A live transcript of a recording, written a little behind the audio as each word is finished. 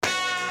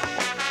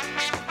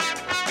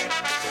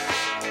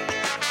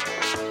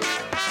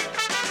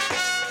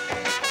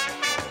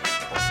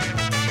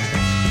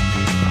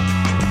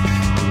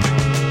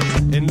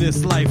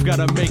this life,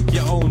 gotta make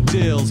your own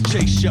deals,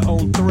 chase your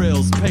own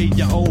thrills, pay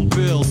your own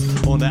bills.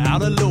 On the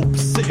outer loop,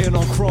 sitting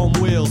on chrome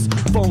wheels,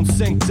 phone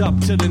synced up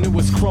to the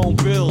newest chrome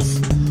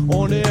bills.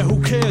 On air, who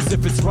cares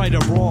if it's right or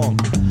wrong?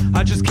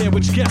 I just care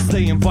which guests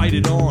they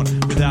invited on.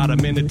 Without a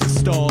minute to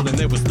stall, and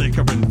there was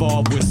liquor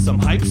involved with some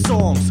hype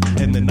songs.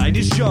 And the night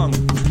is young.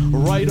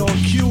 Right on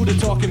cue, the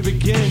talking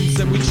begins,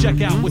 and we check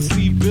out what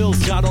Steve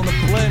Bills got on the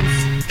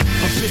blends.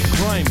 A bit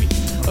grimy,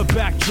 a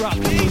backdrop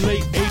from the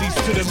late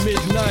 80s to the mid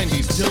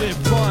 90s, till it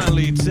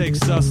finally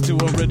takes us to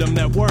a rhythm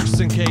that works.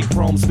 And K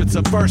Chrome spits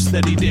a verse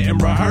that he didn't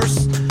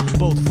rehearse.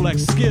 Both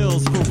flex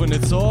skills, proving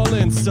it's all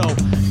in. So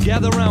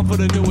gather round for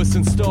the newest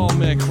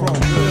installment, Chrome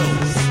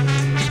Bills.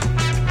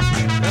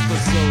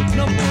 Episode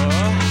number.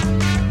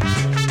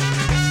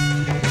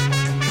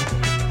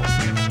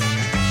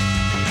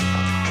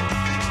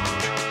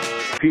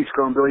 Peace,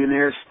 Chrome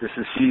Billionaires. This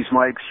is C's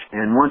Mikes,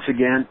 and once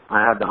again,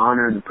 I have the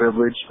honor and the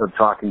privilege of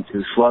talking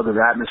to Slug of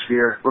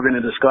Atmosphere. We're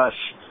going to discuss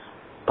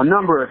a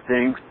number of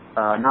things,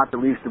 not the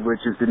least of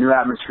which is the new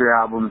Atmosphere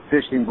album,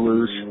 Fishing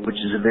Blues, which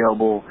is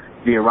available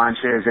via Ron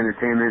Shares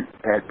Entertainment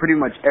at pretty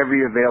much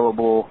every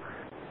available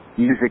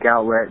music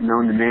outlet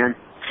known to man.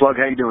 Slug,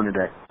 how you doing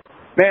today?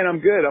 Man, I'm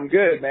good,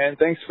 man.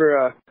 Thanks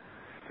for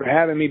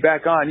having me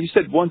back on. You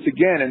said once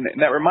again, and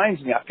that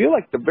reminds me, I feel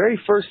like the very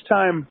first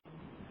time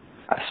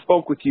I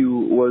spoke with you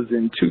was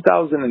in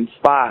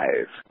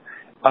 2005.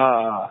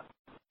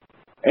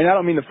 And I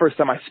don't mean the first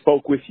time I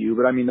spoke with you,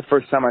 but I mean the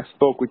first time I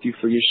spoke with you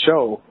for your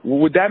show.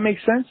 Would that make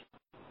sense?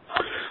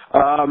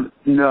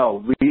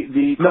 No.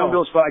 The Chrome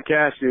Bills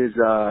podcast is,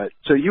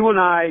 so you and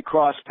I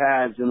crossed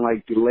paths in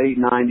like the late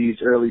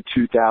 90s, early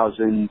 2000s.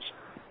 In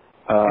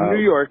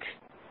New York.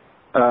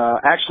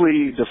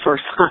 Actually, the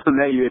first time I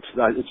met you,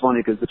 it's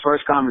funny because the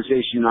first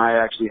conversation I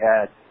actually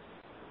had,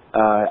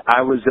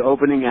 I was the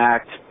opening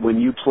act when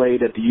you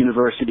played at the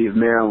University of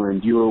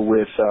Maryland. You were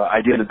with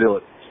Idea and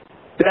Ability.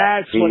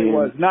 That's what it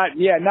was. Not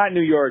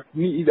New York.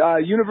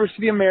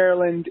 University of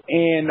Maryland,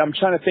 and I'm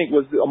trying to think,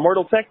 was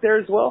Immortal Tech there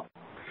as well?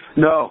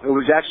 No, it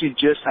was actually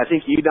just, I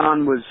think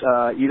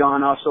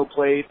Edon also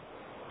played,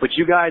 but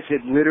you guys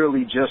had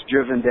literally just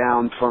driven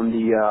down from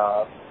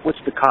the, what's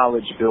the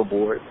college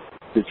billboard?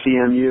 The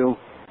CMU?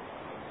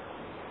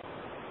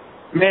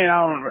 Man,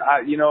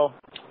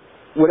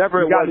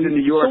 whatever it was in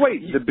New York. So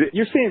wait,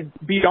 you're saying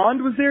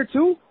Beyond was there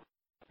too?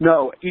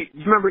 No, you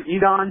remember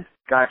Edon?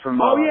 Guy from,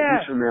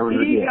 he's from Maryland.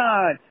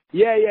 Edon.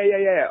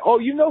 Yeah. Oh,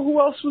 you know who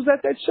else was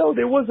at that show?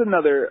 There was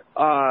another,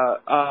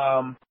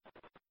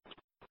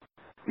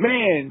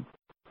 man,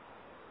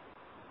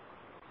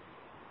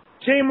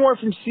 Jay Moore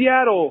from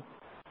Seattle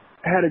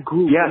had a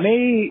group. Yes.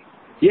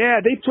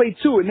 And they played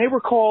too, and they were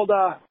called,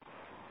 the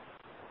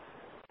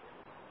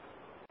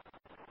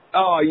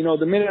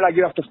minute I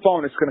get off the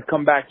phone, it's going to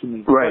come back to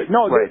me. Right.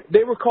 No, right.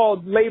 They were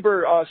called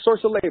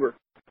Source of Labor.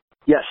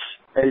 Yes.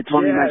 It's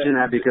funny you mention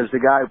that because the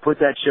guy who put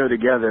that show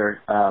together,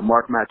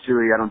 Mark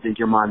Matsui, I don't think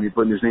you'll mind me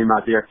putting his name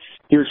out there.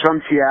 He was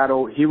from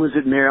Seattle. He was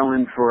at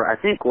Maryland for, I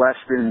think, less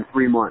than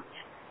 3 months.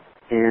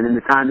 And in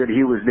the time that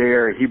he was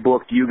there, he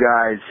booked you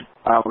guys,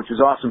 which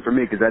was awesome for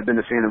me because I'd been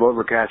a fan of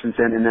Overcast since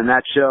then. And then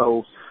that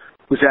show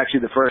was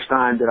actually the first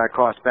time that I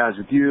crossed paths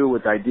with you,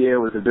 with Idea,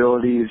 with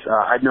Abilities.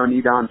 I'd known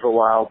Edon for a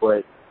while,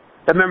 but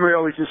that memory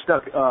always just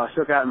stuck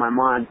out in my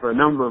mind for a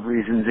number of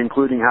reasons,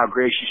 including how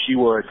gracious you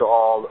were to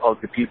all of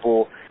the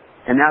people.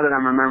 And now that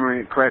I'm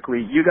remembering it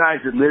correctly, you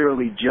guys had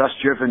literally just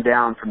driven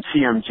down from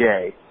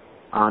CMJ,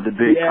 the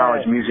big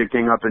college music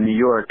thing up in New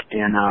York.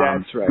 And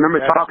that's right. I remember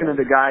talking to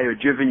the guy who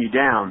had driven you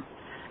down,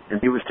 and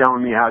he was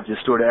telling me how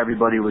just sort of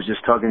everybody was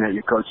just tugging at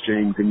your coat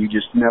strings, and you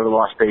just never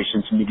lost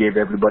patience, and you gave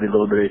everybody a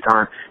little bit of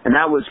time. And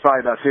that was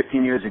probably about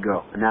 15 years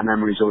ago, and that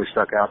memory's always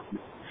stuck out to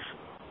me.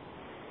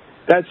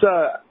 That's,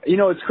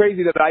 it's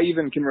crazy that I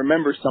even can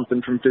remember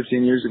something from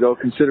 15 years ago,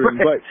 considering,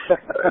 but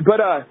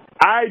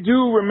I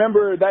do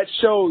remember that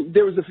show.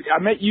 I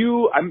met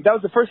you. That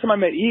was the first time I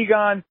met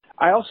Egon.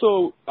 I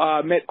also,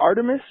 met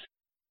Artemis.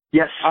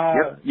 Yes.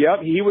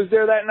 Yep. He was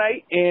there that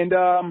night. And,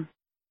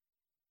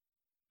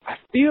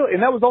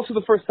 and that was also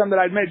the first time that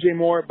I'd met Jay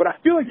Moore, but I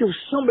feel like there was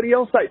somebody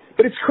else. But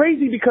it's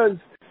crazy because,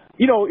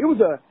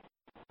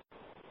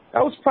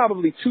 that was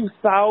probably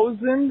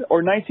 2000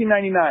 or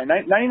 1999,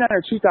 99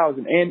 or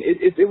 2000, and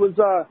it was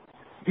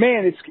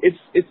man,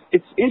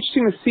 it's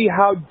interesting to see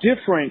how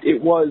different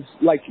it was,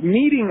 like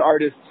meeting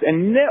artists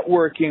and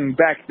networking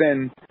back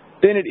then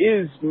than it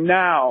is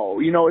now.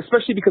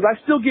 Especially because I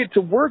still get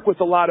to work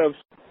with a lot of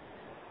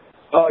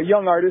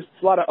young artists,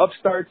 a lot of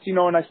upstarts,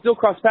 and I still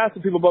cross paths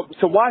with people. But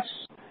to watch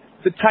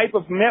the type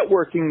of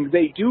networking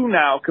they do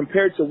now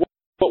compared to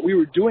what we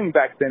were doing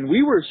back then,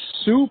 we were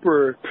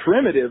super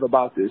primitive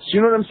about this.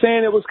 You know what I'm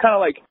saying? It was kind of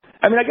like,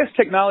 I guess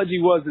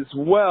technology was as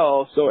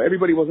well, so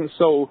everybody wasn't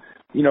so,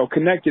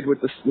 connected with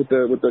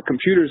the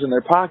computers in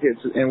their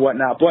pockets and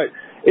whatnot. But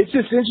it's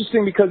just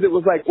interesting because it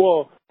was like,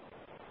 well,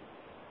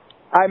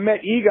 I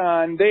met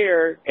Egon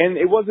there, and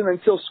it wasn't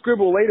until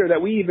Scribble later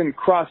that we even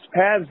crossed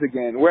paths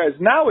again. Whereas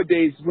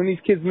nowadays, when these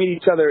kids meet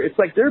each other, it's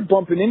like they're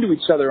bumping into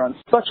each other on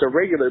such a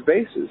regular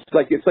basis.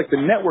 It's like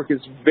the network is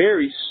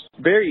very,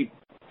 very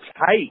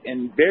tight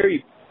and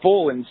very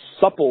full and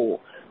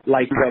supple,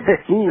 like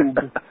a boob.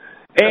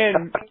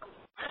 And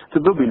it's a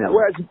booby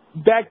network. Whereas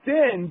back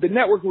then, the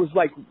network was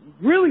like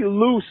really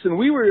loose, and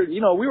we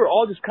were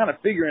all just kind of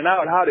figuring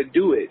out how to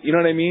do it. You know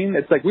what I mean?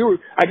 It's like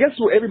I guess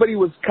everybody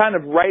was kind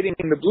of writing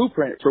the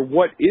blueprint for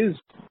what is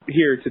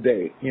here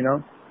today, you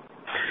know?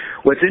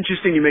 Well, it's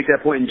interesting you make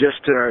that point, and just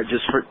to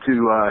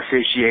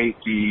satiate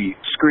the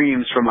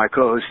screams from my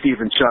co-host Steve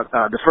and Chuck,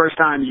 the first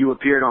time you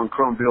appeared on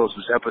Chrome Bills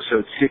was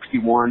episode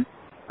 61.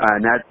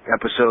 And that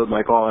episode,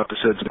 like all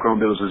episodes of Chrome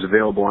Bills, is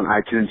available on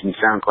iTunes and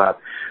SoundCloud.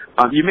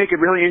 You make a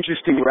really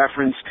interesting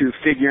reference to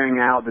figuring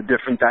out the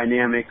different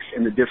dynamics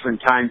and the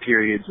different time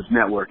periods of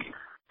networking.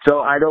 So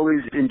I'd always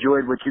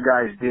enjoyed what you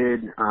guys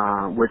did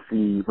with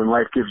the When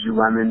Life Gives You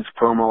Lemons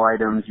promo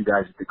items, you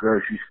guys at the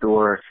grocery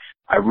store.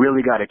 I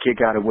really got a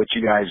kick out of what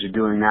you guys are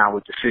doing now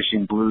with the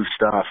Fishing Blues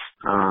stuff,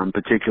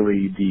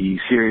 particularly the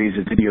series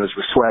of videos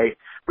with Sway,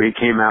 where you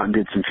came out and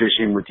did some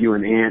fishing with you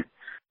and Ant.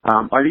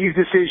 Are these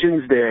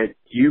decisions that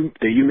you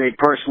make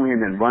personally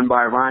and then run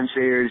by rhyme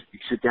sayers? You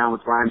sit down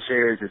with rhyme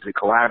sayers? Is it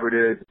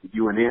collaborative?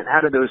 You and Ant? How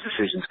do those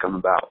decisions come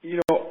about? You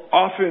know,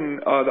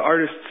 often the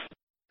artists,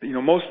 you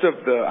know, most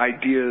of the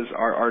ideas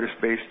are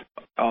artist-based.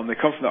 They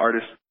come from the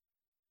artist.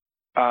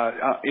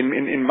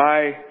 In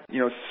my,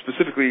 you know,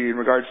 specifically in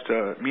regards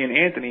to me and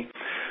Anthony,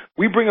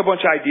 we bring a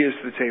bunch of ideas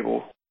to the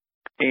table.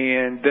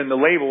 And then the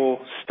label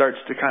starts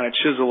to kind of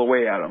chisel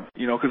away at them,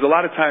 you know, because a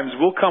lot of times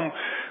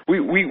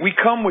we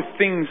come with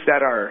things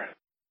that are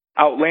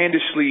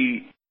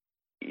outlandishly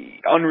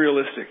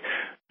unrealistic,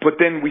 but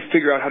then we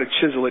figure out how to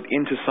chisel it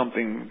into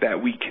something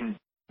that we can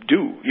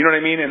do. You know what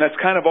I mean? And that's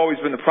kind of always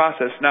been the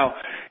process. Now,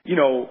 you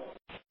know,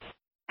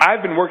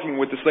 I've been working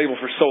with this label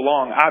for so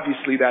long,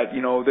 obviously, that,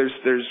 you know,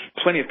 there's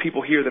plenty of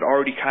people here that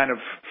already kind of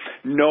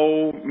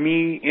know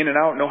me in and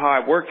out, know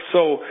how I work.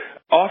 So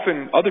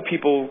often other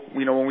people,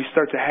 you know, when we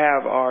start to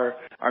have our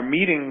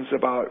meetings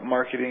about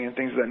marketing and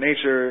things of that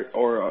nature,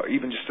 or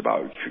even just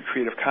about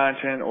creative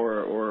content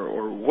or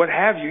what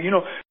have you, you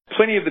know,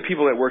 plenty of the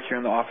people that work here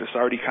in the office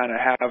already kind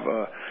of have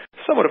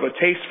somewhat of a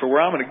taste for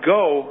where I'm going to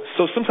go.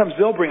 So sometimes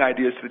they'll bring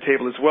ideas to the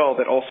table as well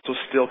that also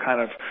still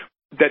kind of,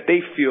 that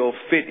they feel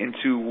fit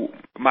into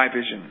my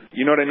vision.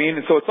 You know what I mean?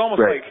 And so it's almost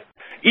right. like,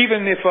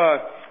 even if,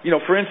 you know,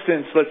 for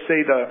instance, let's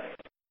say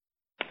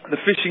the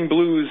Fishing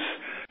Blues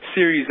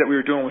series that we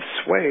were doing with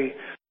Sway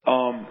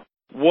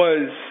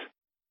was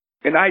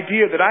an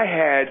idea that I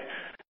had.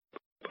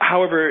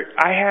 However,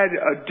 I had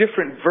a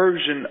different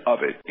version of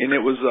it, and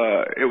it was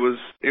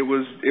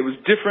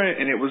different,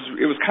 and it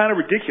was kind of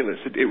ridiculous.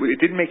 It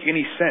didn't make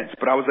any sense.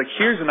 But I was like,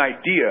 here's an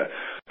idea.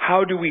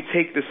 How do we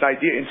take this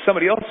idea? And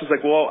somebody else was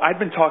like, well, I'd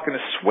been talking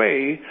to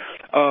Sway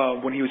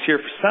when he was here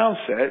for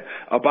Soundset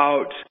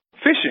about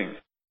fishing.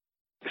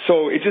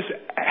 So it just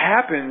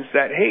happens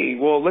that, hey,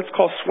 well, let's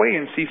call Sway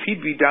and see if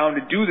he'd be down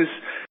to do this,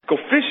 go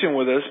fishing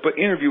with us, but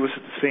interview us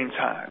at the same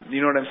time.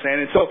 You know what I'm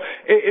saying? And so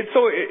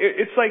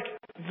it's like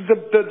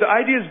the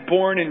idea is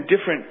born in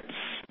different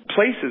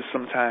places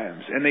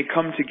sometimes, and they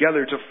come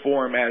together to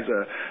form as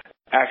a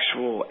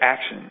actual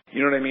action.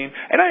 You know what I mean?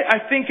 And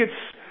I think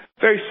it's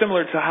very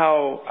similar to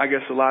how, I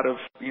guess, a lot of,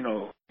 you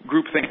know,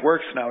 groupthink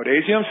works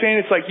nowadays. You know what I'm saying?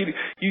 It's like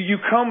you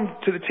come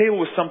to the table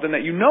with something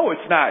that you know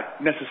it's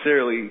not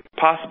necessarily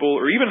possible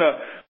or even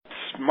a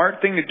smart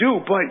thing to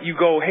do, but you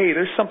go, hey,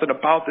 there's something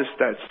about this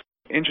that's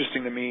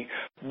interesting to me.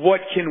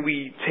 What can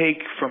we take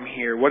from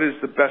here? What is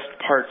the best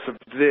parts of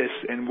this,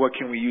 and what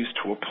can we use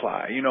to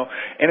apply? You know,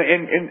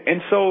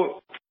 and so,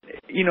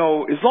 you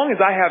know, as long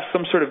as I have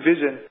some sort of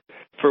vision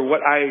for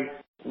what I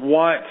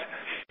want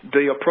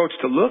the approach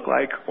to look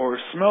like or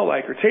smell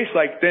like or taste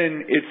like,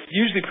 then it's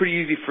usually pretty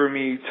easy for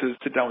me to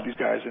sit down with these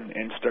guys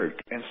and start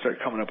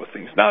coming up with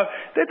things. Now,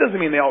 that doesn't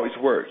mean they always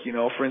work. You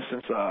know, for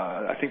instance,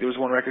 I think there was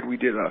one record we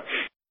did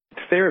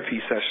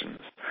therapy sessions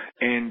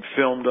and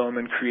filmed them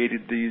and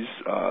created these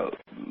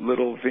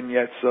little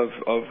vignettes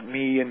of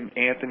me and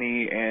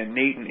Anthony and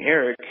Nate and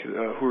Eric,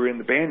 who were in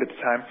the band at the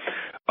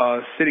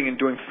time, sitting and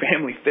doing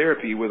family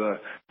therapy with a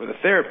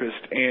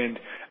therapist, and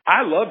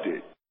I loved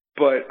it.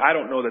 But I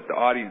don't know that the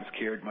audience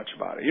cared much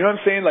about it. You know what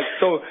I'm saying? Like,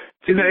 so.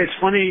 You know, it's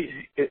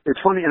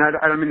funny, and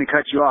I don't mean to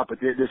cut you off, but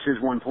this is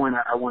one point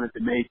I wanted to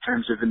make in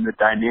terms of in the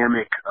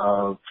dynamic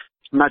of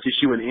not just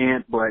you and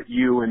Ant, but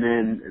you and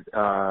then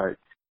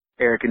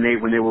Eric and Nate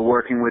when they were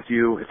working with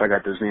you, if I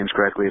got those names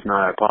correctly. If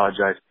not, I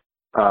apologize.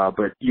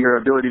 But your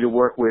ability to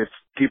work with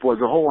people as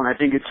a whole, and I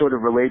think it sort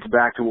of relates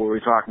back to what we were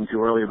talking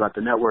to earlier about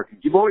the networking.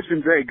 You've always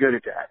been very good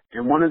at that.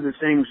 And one of the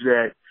things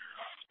that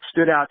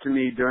stood out to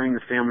me during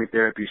the family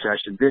therapy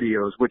session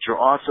videos, which are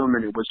awesome,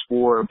 and it was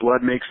for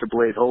Blood Makes the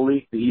Blade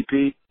Holy, the EP,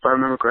 if I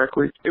remember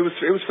correctly. It was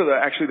for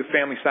the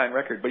family signed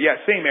record, but yeah,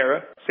 same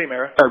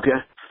era. Okay.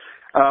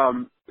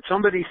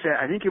 Somebody said,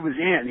 I think it was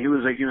Ant, he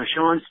was like, you know,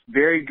 Sean's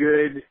very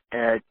good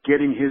at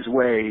getting his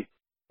way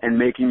and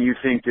making you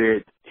think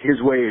that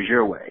his way is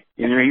your way.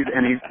 He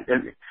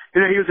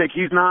was like,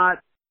 he's not,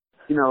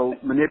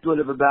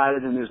 manipulative about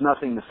it, and there's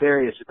nothing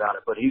nefarious about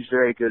it, but he's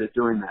very good at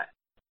doing that.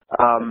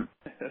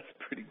 That's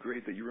pretty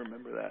great that you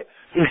remember that.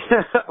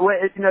 Well,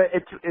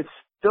 it's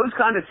those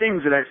kind of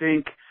things that I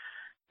think,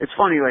 it's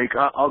funny, like,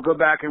 I'll go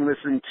back and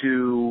listen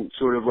to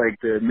sort of like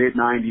the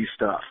mid-90s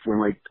stuff when,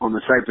 like, on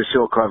the Cypress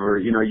Hill cover,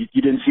 you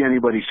didn't see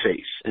anybody's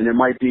face. And it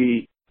might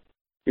be,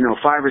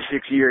 5 or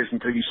 6 years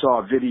until you saw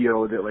a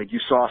video that, like, you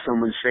saw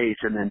someone's face,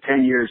 and then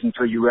 10 years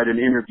until you read an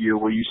interview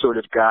where you sort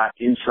of got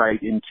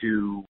insight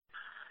into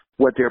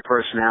what their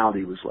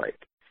personality was like.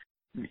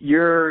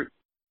 Your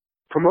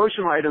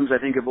promotional items, I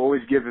think, have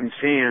always given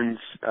fans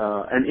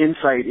an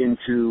insight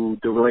into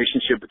the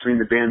relationship between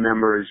the band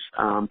members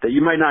that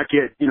you might not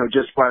get,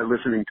 just by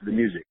listening to the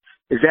music.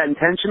 Is that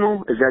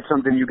intentional? Is that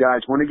something you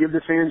guys want to give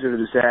the fans, or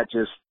is that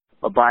just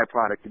a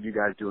byproduct of you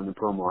guys doing the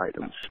promo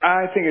items?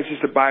 I think it's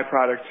just a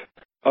byproduct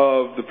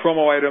of the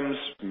promo items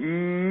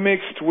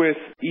mixed with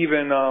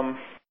even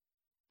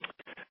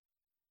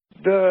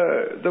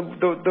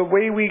the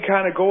way we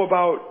kind of go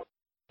about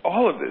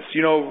all of this,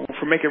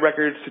 from making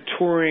records to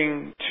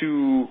touring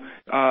to,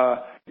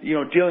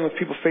 dealing with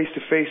people face to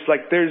face.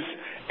 Like, there's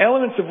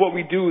elements of what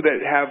we do that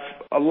have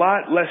a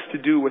lot less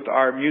to do with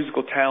our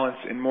musical talents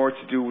and more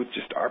to do with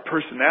just our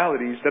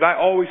personalities, that I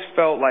always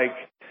felt like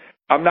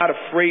I'm not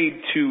afraid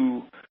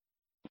to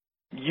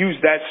use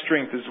that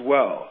strength as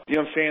well. You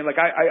know what I'm saying? Like,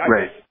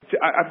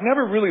 I've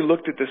never really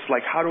looked at this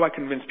like, how do I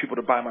convince people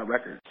to buy my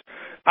records?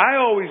 I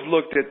always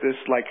looked at this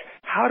like,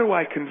 how do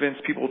I convince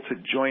people to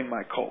join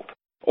my cult?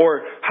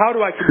 Or how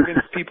do I convince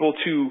people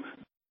to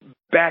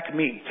back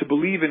me, to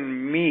believe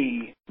in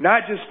me,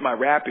 not just my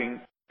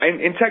rapping?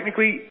 And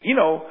technically,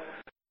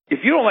 if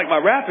you don't like my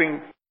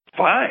rapping,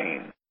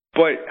 fine.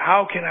 But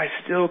how can I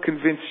still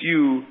convince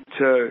you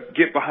to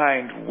get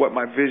behind what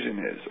my vision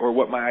is, or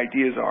what my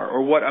ideas are,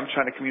 or what I'm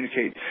trying to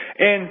communicate?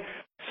 And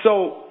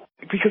so,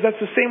 because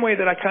that's the same way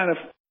that I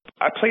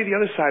play the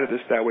other side of this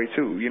that way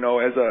too,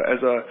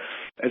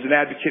 as an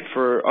advocate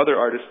for other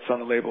artists on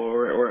the label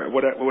or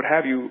what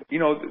have you.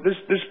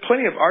 There's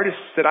plenty of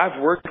artists that I've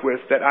worked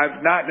with that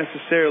I've not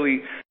necessarily,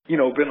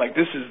 been like,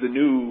 this is the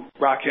new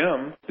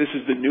Rakim, this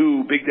is the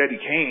new Big Daddy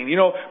Kane,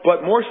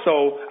 but more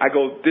so I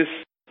go, this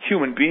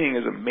human being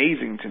is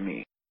amazing to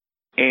me.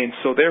 And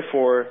so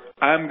therefore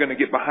I'm going to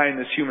get behind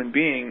this human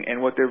being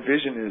and what their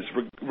vision is,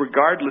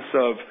 regardless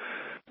of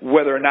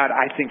whether or not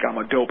I think I'm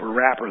a doper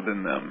rapper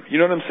than them. You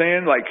know what I'm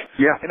saying? Like,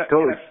 yeah,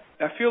 totally.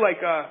 I feel like,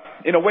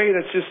 in a way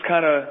that's just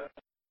kind of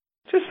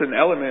just an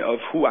element of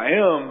who I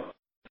am.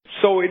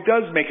 So it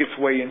does make its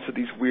way into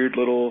these weird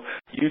little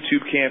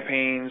YouTube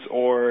campaigns,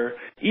 or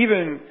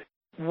even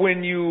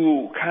when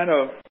you kind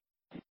of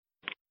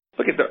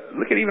look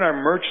at even our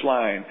merch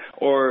line,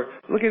 or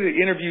look at the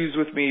interviews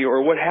with me,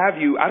 or what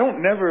have you. I've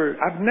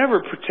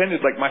never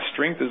pretended like my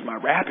strength is my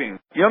rapping.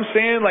 You know what I'm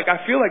saying? Like,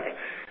 I feel like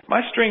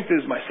my strength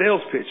is my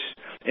sales pitch,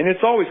 and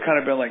it's always kind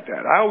of been like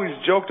that. I always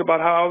joked about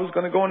how I was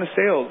going to go into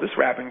sales. This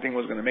rapping thing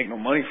was going to make no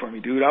money for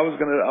me, dude. I was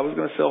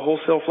gonna sell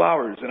wholesale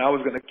flowers, and I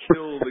was going to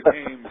kill the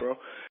game, bro.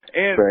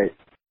 And right.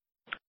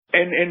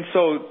 And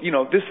so,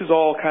 this is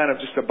all kind of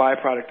just a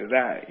byproduct of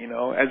that.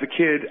 As a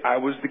kid, I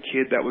was the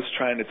kid that was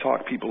trying to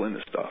talk people into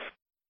stuff.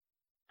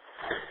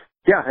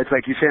 Yeah, it's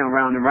like you saying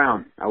round and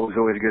round. I was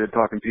always good at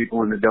talking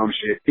people into dumb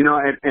shit.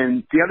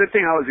 And the other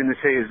thing I was going to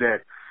say is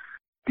that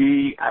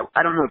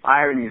I don't know if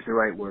irony is the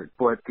right word,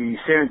 but the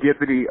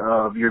serendipity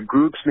of your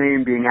group's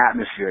name being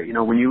Atmosphere.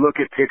 When you look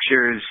at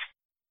pictures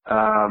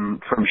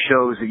from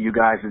shows that you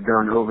guys have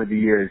done over the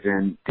years,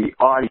 and the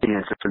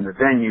audience and the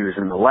venues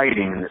and the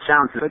lighting and the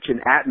sound, such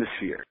an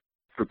atmosphere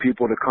for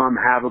people to come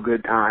have a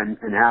good time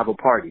and have a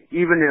party.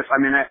 Even if,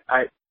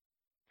 I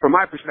from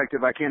my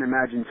perspective, I can't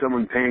imagine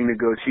someone paying to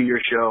go see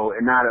your show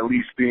and not at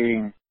least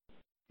being,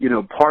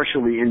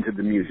 partially into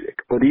the music.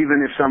 But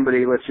even if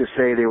somebody, let's just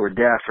say they were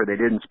deaf or they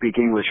didn't speak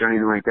English or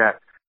anything like that,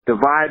 the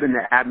vibe and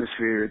the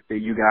atmosphere that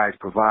you guys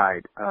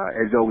provide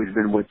has always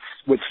been what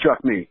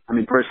struck me.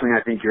 Personally,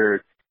 I think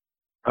you're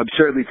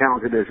absurdly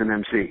talented as an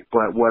MC.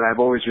 But what I've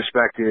always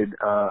respected,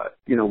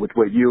 with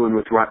what you and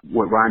with what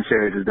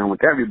Rhymesayers has done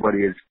with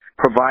everybody is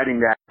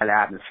providing that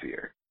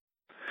atmosphere.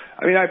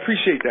 I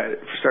appreciate that,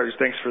 for starters.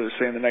 Thanks for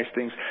saying the nice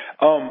things.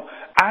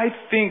 I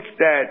think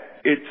that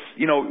it's,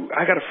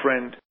 I got a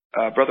friend,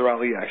 Brother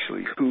Ali,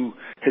 actually, who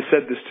has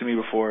said this to me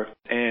before,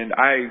 and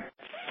I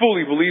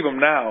fully believe him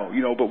now,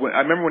 but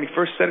I remember when he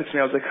first said it to me,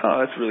 I was like,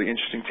 that's a really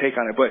interesting take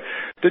on it. But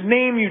the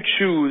name you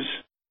choose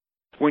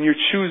when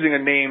you're choosing a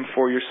name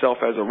for yourself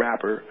as a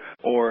rapper,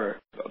 or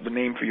the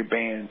name for your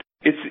band,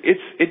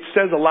 it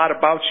says a lot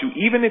about you,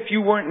 even if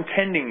you weren't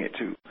intending it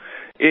to.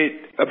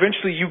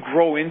 Eventually you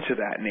grow into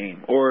that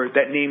name, or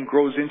that name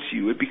grows into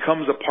you. It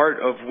becomes a part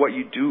of what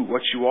you do,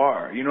 what you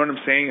are. You know what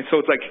I'm saying? And so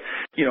it's like,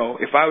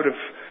 if I would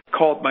have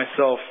called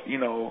myself,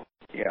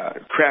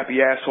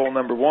 crappy asshole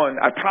number one,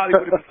 I probably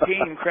would have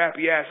became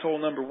crappy asshole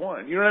number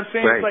one. You know what I'm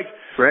saying? Right. It's like,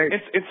 right.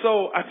 And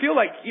so I feel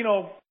like,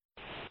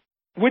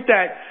 with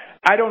that,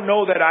 I don't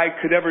know that I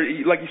could ever,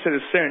 like you said,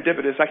 it's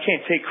serendipitous. I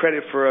can't take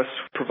credit for us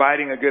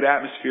providing a good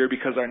atmosphere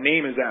because our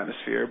name is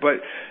Atmosphere,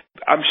 but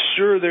I'm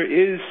sure there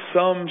is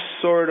some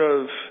sort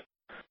of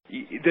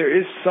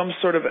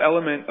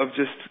element of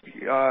just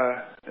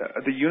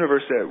the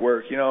universe at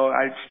work. You know,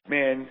 I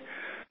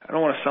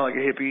don't want to sound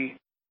like a hippie.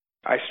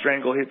 I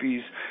strangle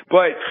hippies,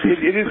 but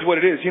it is what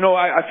it is. You know,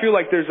 I feel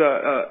like there's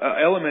a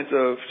element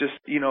of just,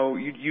 you know,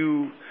 if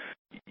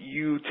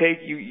you take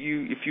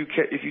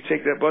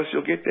that bus,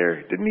 you'll get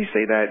there. Didn't he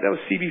say that? That was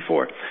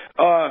CB4.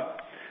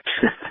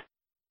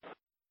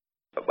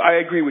 I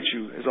agree with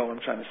you is all I'm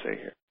trying to say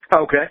here.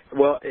 Okay.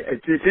 Well,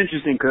 it's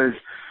interesting because,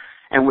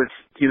 and with,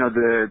 you know,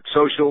 the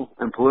social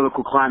and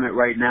political climate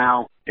right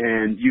now,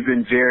 and you've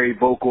been very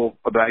vocal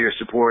about your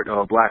support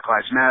of Black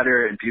Lives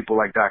Matter and people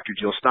like Dr.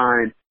 Jill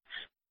Stein.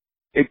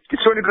 It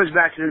sort of goes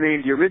back to the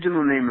name. The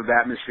original name of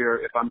Atmosphere,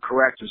 if I'm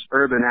correct, was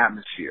Urban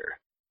Atmosphere.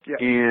 Yeah.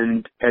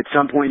 And at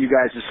some point, you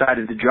guys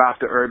decided to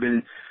drop the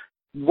Urban.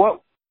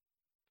 What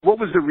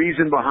was the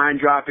reason behind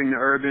dropping the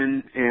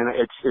Urban? And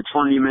it's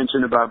funny you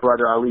mentioned about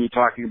Brother Ali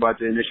talking about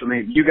the initial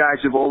name. You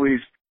guys have always,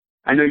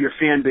 I know your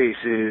fan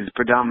base is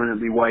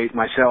predominantly white.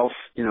 Myself,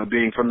 you know,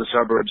 being from the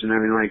suburbs and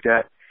everything like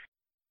that.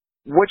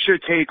 What's your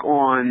take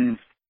on?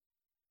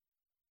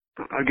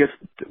 I guess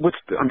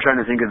I'm trying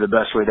to think of the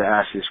best way to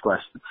ask this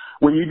question.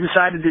 When you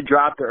decided to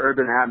drop the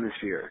Urban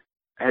Atmosphere,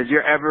 has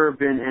there ever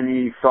been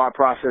any thought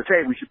process,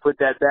 hey, we should put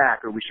that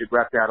back or we should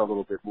rep that a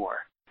little bit more?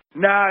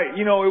 Nah,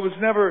 you know, it was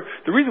never,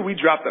 the reason we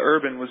dropped the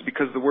Urban was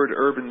because the word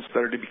urban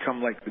started to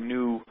become like the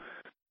new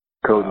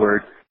code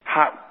word.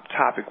 Hot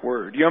topic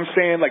word. You know what I'm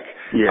saying? Like,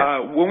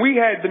 when we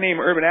had the name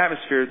Urban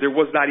Atmosphere, there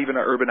was not even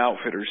an Urban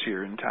Outfitters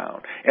here in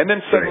town. And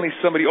then suddenly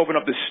somebody opened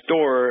up this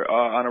store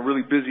on a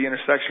really busy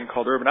intersection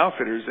called Urban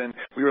Outfitters, and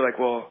we were like,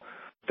 well,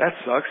 that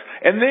sucks.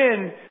 And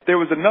then there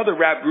was another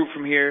rap group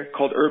from here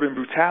called Urban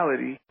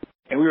Brutality,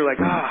 and we were like,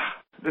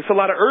 there's a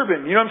lot of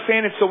urban. You know what I'm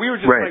saying? And so we were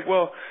just like,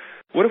 well,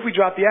 what if we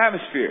drop the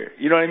Atmosphere?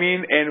 You know what I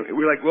mean? And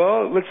we're like,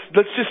 well, let's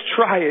just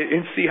try it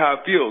and see how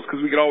it feels,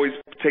 because we could always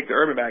take the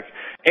Urban back.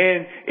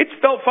 And it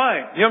felt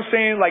fine. You know what I'm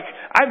saying? Like,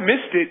 I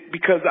missed it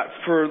because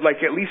for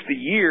like at least a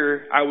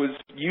year I was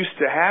used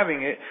to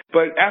having it.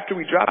 But after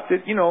we dropped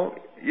it, you know,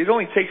 it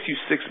only takes you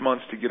 6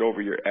 months to get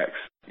over your ex.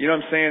 You know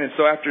what I'm saying? And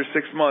so after 6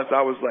 months,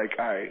 I was like,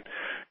 all right.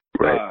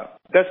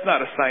 That's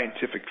not a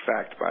scientific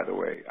fact, by the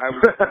way. I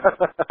was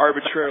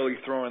arbitrarily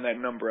throwing that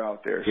number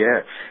out there. So.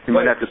 Yeah, you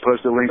might have to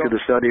post a link to the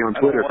study on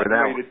Twitter for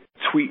that one. To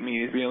tweet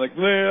me being like,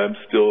 man, I'm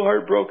still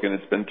heartbroken.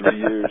 It's been 3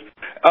 years.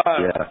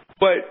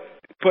 But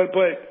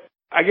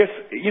I guess,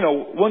 you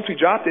know, once we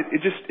dropped it,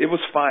 it was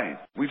fine.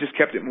 We just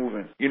kept it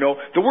moving. You know,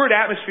 the word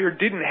atmosphere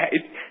didn't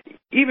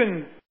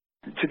even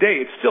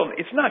today,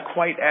 it's not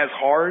quite as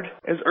hard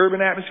as urban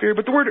atmosphere,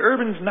 but the word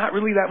urban is not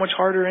really that much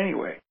harder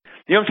anyway.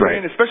 You know what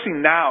I'm saying? Especially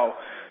now,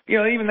 you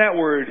know, even that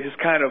word has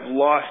kind of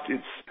lost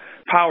its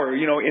power.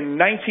 You know, in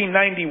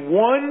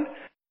 1991,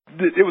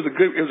 it was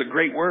a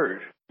great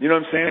word. You know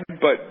what I'm saying?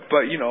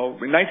 But you know,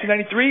 in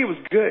 1993 it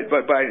was good,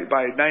 but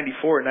by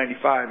 94 and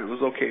 95 it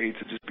was okay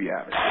to just be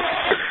average.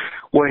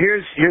 Well,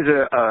 here's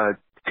a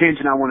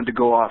tangent I wanted to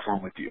go off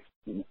on with you.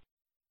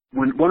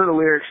 When one of the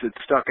lyrics that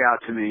stuck out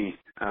to me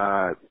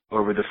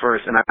over the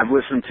first, and I've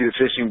listened to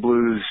Fishing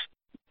Blues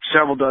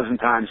several dozen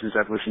times since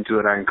I've listened to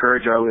it. I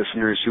encourage our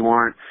listeners who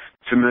aren't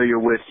familiar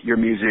with your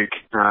music.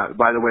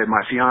 By the way, my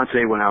fiance,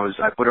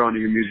 I put her onto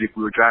your music,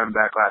 we were driving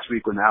back last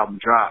week when the album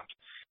dropped,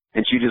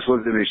 and she just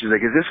looked at me. She's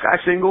like, "Is this guy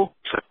single?"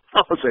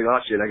 I was like, "Oh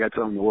shit, I got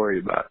something to worry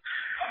about."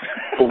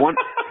 But one.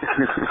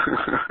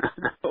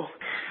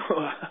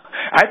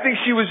 I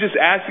think she was just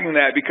asking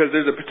that because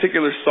there's a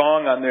particular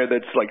song on there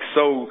that's like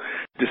so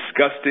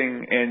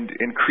disgusting and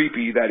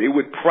creepy that it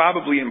would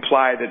probably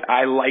imply that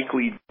I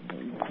likely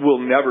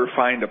will never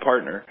find a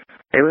partner.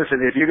 Hey,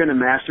 listen, if you're going to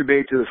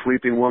masturbate to a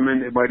sleeping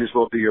woman, it might as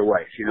well be your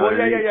wife. You know what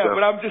I mean? Yeah. So.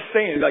 But I'm just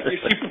saying, like,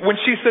 when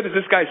she said, "Is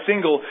this guy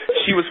single?"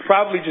 she was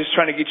probably just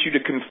trying to get you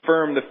to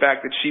confirm the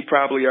fact that she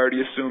probably already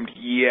assumed,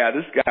 yeah,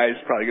 this guy is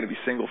probably going to be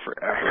single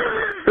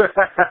forever.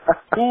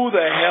 Who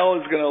the hell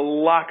is going to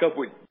lock up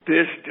with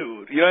this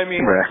dude? You know what I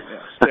mean? Right.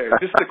 Yeah,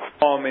 just to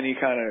calm any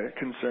kind of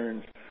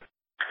concerns.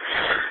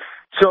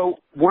 So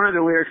one of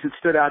the lyrics that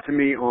stood out to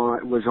me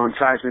was on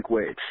Seismic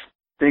Waves.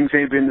 Things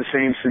ain't been the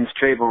same since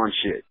Trayvon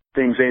shit.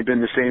 Things ain't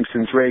been the same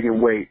since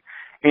Reagan. Wait,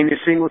 ain't a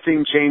single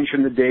thing changed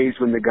from the days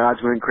when the gods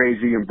went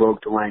crazy and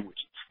broke the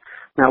languages.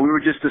 Now, we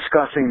were just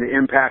discussing the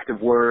impact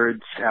of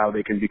words, how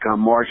they can become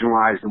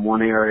marginalized in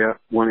one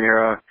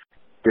era.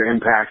 Their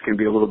impact can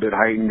be a little bit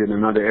heightened in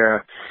another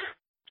era.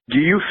 Do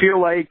you feel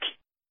like,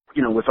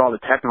 you know, with all the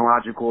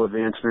technological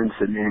advancements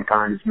that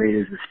mankind has made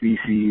as a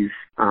species,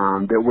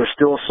 that we're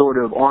still sort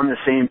of on the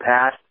same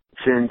path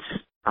since,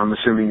 I'm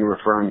assuming you're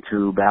referring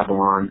to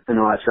Babylon and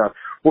all that stuff,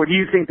 or do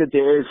you think that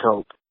there is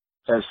hope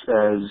as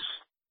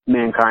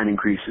mankind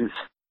increases?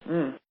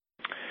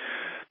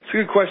 It's a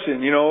good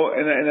question, you know,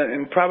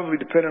 and probably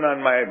depending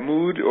on my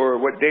mood or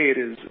what day it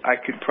is, I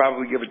could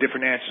probably give a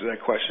different answer to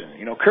that question.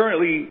 You know,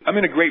 currently I'm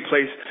in a great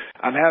place.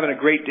 I'm having a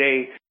great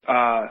day.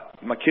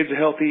 My kids are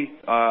healthy.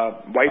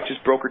 Wife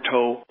just broke her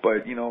toe,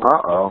 but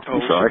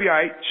I'm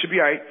sorry. Should be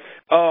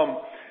all right.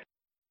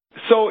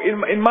 So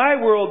in my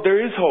world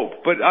there is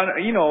hope, but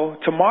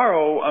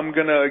tomorrow I'm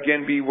gonna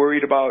again be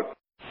worried about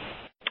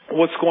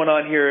what's going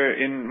on here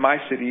in my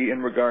city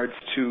in regards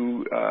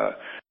to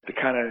the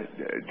kind of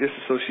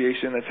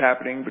disassociation that's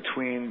happening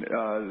between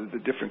the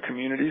different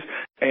communities,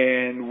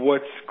 and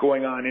what's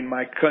going on in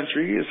my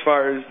country as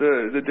far as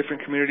the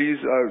different communities.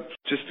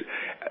 Just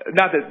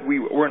not that we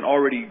weren't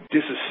already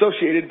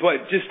disassociated,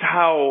 but just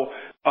how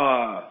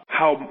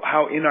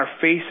in our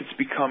face it's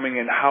becoming,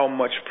 and how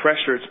much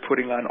pressure it's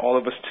putting on all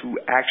of us to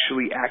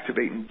actually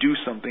activate and do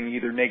something,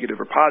 either negative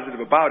or positive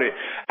about it.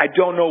 I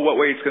don't know what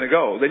way it's going to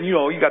go. Then you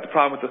got the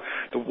problem with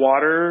the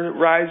water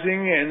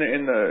rising and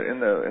in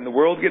the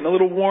world getting a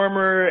little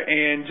warmer,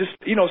 and just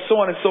so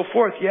on and so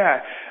forth.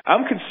 Yeah,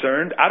 I'm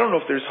concerned. I don't know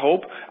if there's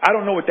hope. I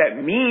don't know what that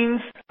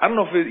means. I don't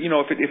know if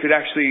it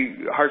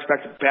actually harks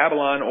back to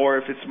Babylon, or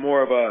if it's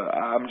more of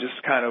I'm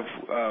just kind of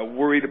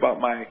worried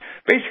about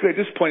basically at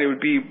this point it would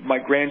be my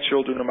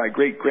grandchildren or my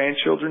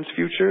great-grandchildren's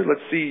future. Let's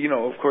see,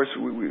 of course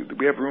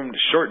we have room to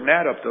shorten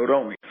that up though,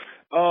 don't we?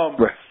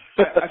 Right.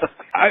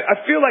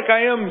 I feel like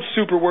I am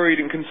super worried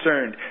and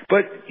concerned,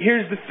 but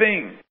here's the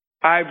thing.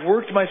 I've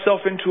worked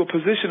myself into a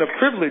position of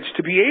privilege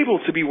to be able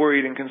to be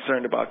worried and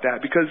concerned about that,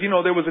 because,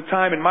 there was a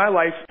time in my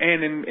life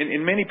and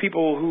in many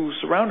people who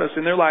surround us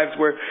in their lives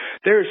where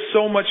there's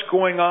so much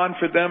going on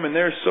for them, and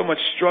there's so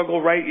much struggle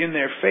right in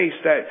their face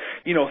that,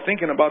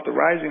 thinking about the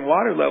rising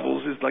water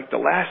levels is like the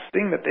last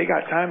thing that they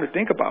got time to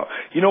think about.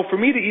 For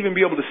me to even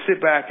be able to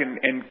sit back and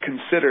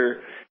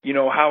consider,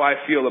 how I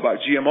feel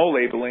about GMO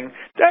labeling,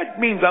 that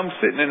means I'm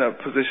sitting in a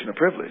position of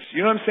privilege.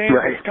 You know what I'm saying?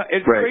 Right.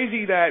 It's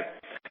crazy that,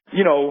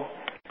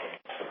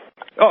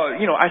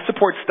 I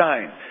support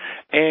Stein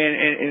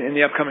and in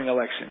the upcoming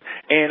election.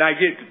 And I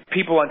get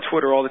people on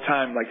Twitter all the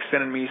time, like,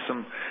 sending me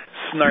some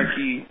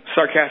snarky,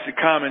 sarcastic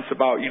comments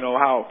about,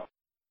 how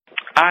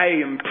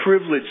I am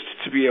privileged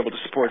to be able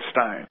to support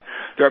Stein.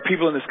 There are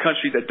people in this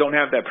country that don't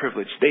have that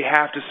privilege. They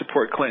have to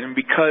support Clinton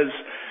because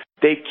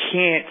they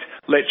can't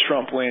let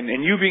Trump win.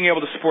 And you being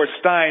able to support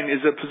Stein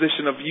is a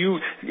position of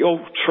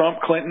Trump,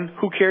 Clinton,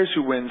 who cares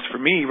who wins for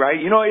me, right?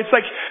 It's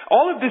like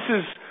all of this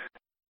is...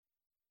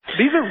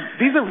 These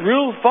are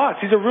real thoughts.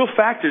 These are real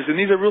factors, and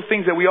these are real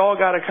things that we all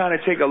got to kind of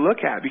take a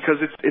look at,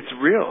 because it's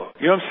real.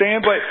 You know what I'm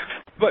saying?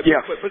 But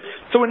yeah. But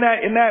so with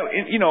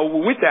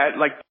that,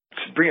 like,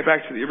 to bring it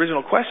back to the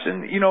original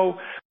question,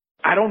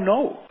 I don't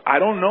know. I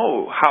don't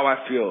know how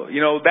I feel.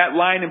 That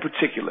line in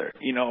particular,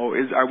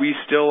 are we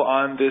still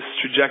on this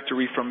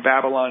trajectory from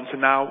Babylon to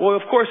now? Well,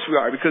 of course we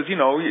are, because,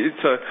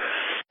 it's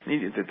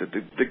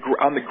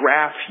on the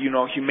graph,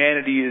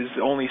 humanity is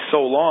only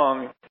so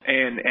long,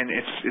 and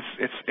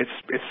it's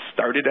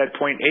started at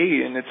point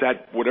A, and it's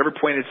at whatever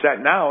point it's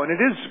at now, and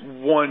it is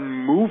one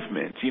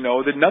movement,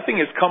 that nothing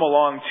has come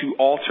along to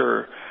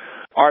alter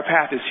our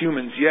path as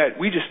humans yet.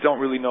 We just don't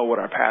really know what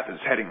our path is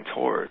heading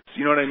towards.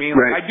 You know what I mean?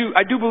 Right. Like,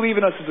 I do believe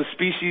in us as a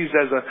species,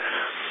 as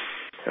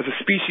a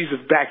species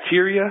of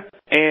bacteria,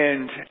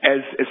 and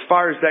as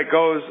far as that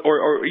goes,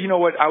 or you know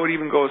what, I would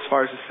even go as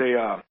far as to say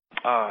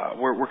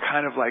we're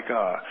kind of like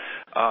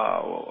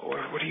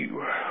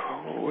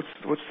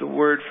what's the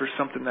word for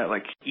something that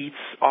like eats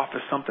off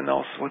of something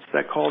else? What's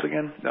that called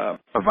again? A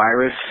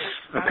virus,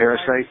 a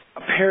parasite.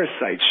 A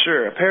parasite,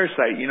 sure, a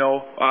parasite.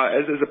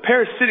 As a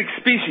parasitic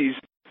species,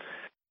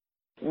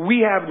 we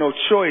have no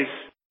choice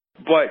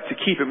but to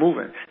keep it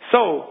moving.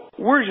 So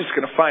we're just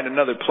going to find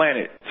another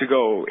planet to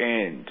go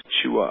and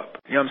chew up.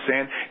 You know what I'm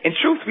saying? And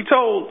truth be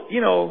told,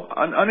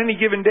 on any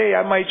given day,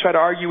 I might try to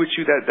argue with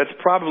you that that's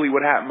probably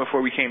what happened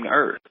before we came to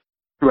Earth.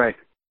 Right.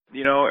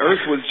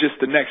 Earth was just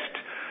the next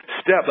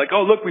step. Like,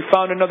 oh, look, we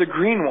found another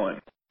green one.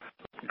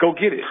 Go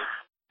get it.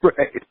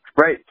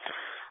 Right.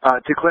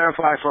 To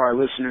clarify for our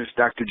listeners,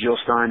 Dr. Jill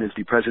Stein is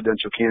the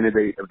presidential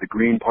candidate of the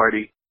Green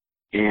Party.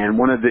 And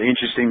one of the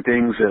interesting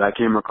things that I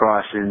came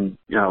across in,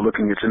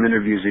 looking at some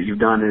interviews that you've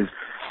done is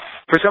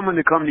for someone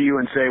to come to you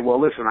and say, well,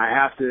 listen, I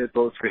have to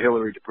vote for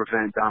Hillary to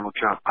prevent Donald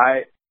Trump.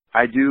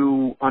 I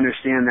do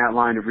understand that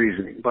line of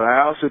reasoning, but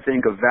I also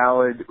think a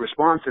valid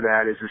response to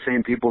that is the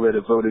same people that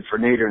have voted for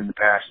Nader in the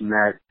past, and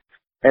that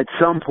at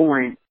some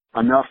point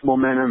enough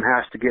momentum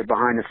has to get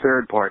behind a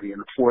third party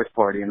and a fourth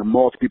party and a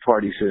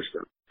multi-party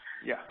system.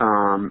 Yeah.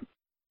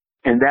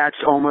 And that's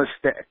almost,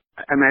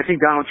 I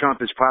think Donald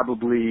Trump is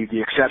probably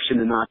the exception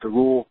and not the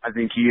rule. I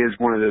think he is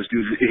one of those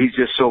dudes. He's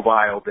just so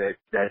vile that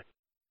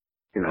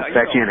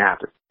can't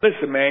happen.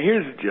 Listen, man,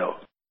 here's the deal.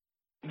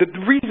 The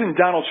reason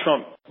Donald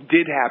Trump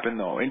did happen,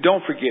 though, and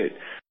don't forget,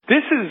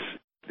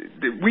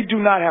 we do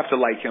not have to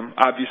like him.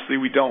 Obviously,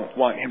 we don't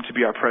want him to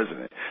be our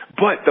president.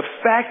 But the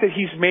fact that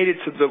he's made it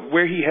to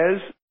where he has,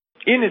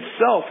 in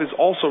itself, is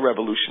also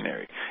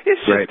revolutionary.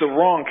 It's just the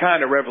wrong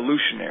kind of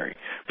revolutionary.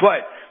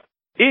 But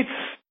it's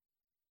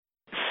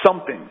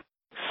something.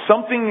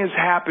 Something is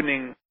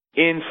happening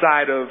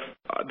inside of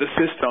the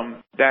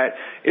system that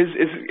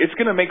it's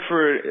going to make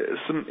for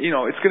some,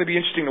 it's going to be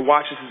interesting to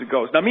watch this as it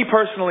goes. Now, me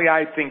personally,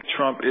 I think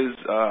Trump is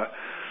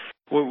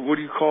what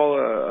do you call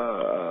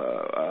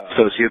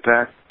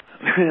sociopath?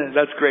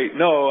 That's great.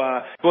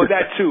 No, well,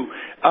 that too.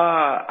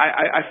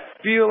 I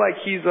feel like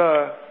he's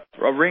a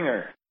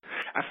ringer.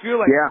 I feel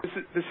like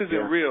this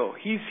isn't real.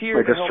 He's here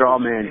like to a straw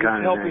man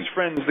kind of help his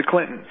friends, the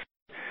Clintons.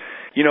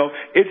 You know,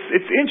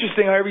 it's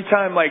interesting how every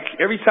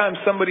time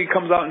somebody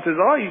comes out and says,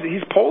 "Oh,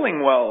 he's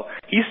polling well,"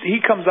 he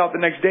comes out the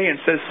next day and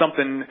says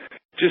something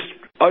just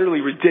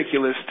utterly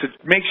ridiculous to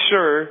make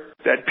sure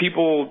that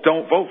people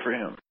don't vote for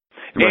him.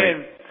 Right.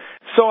 And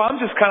so I'm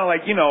just kind of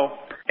like, you know,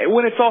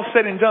 when it's all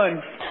said and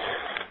done,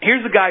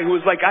 here's a guy who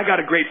was like, I got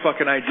a great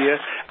fucking idea.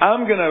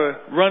 I'm going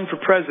to run for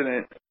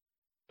president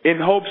in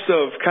hopes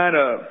of kind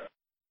of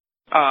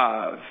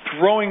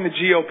throwing the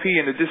GOP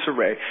into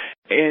disarray.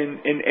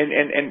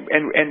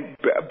 And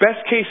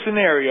best case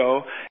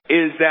scenario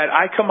is that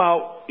I come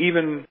out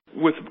even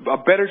with a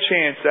better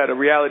chance at a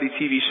reality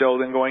TV show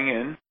than going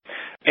in.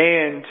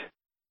 And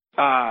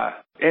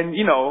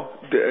you know,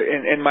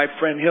 and my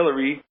friend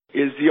Hillary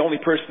is the only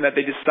person that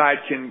they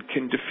decide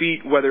can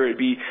defeat, whether it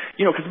be,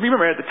 you know, because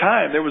remember at the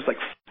time there was like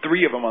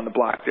 3 of them on the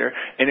block there,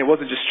 and it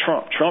wasn't just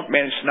Trump. Trump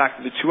managed to knock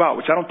the 2 out,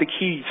 which I don't think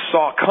he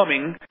saw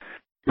coming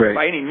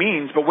by any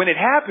means. But when it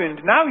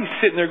happened, now he's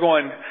sitting there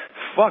going,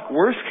 fuck,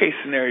 worst case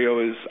scenario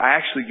is I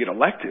actually get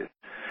elected.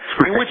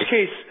 In which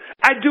case,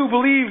 I do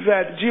believe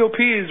that the GOP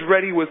is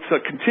ready with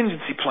a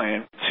contingency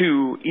plan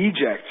to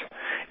eject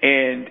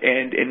and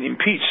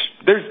impeach.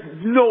 There's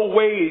no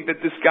way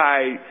that this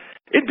guy,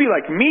 it'd be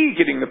like me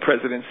getting the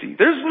presidency.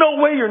 There's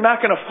no way you're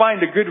not going to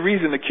find a good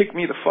reason to kick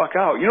me the fuck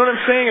out. You know what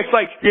I'm saying? It's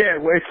like, yeah,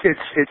 well,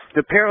 it's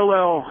the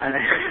parallel, and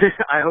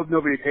I hope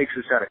nobody takes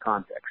this out of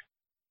context,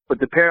 but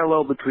the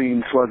parallel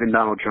between Slug and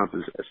Donald Trump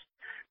is this.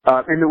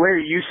 And the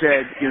way that you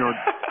said, you know,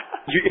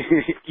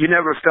 you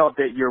never felt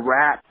that your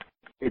rap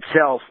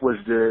itself was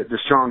the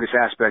strongest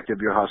aspect of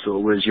your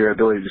hustle, was your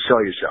ability to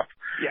sell yourself.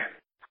 Yeah.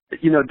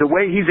 You know, the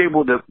way he's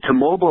able to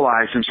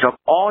mobilize himself,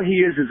 all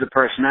he is a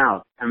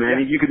personality. I mean, I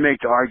think you could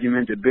make the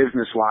argument that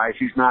business-wise,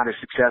 he's not a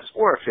success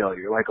or a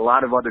failure. Like a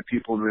lot of other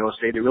people in real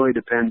estate, it really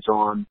depends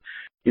on,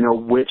 you know,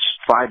 which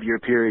 5-year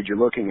period you're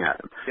looking at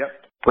him. Yep.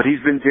 But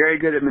he's been very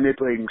good at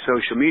manipulating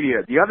social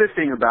media. The other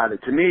thing about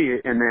it to me,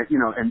 and that, you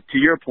know, and to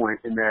your point,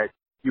 in that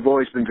you've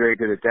always been very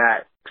good at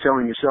that,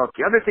 selling yourself.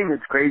 The other thing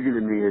that's crazy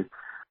to me is,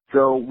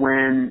 so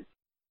when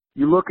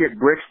you look at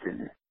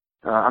Brixton,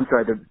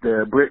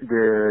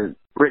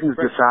 Britain's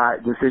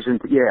decision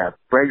to,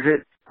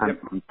 Brexit.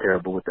 I'm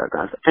terrible with that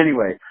concept.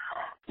 Anyway,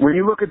 when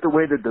you look at the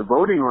way that the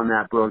voting on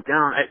that broke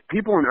down,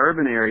 people in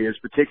urban areas,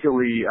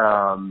 particularly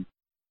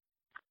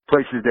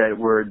places that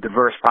were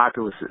diverse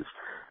populaces,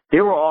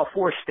 they were all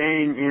for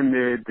staying in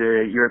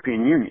the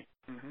European Union.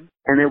 Mm-hmm.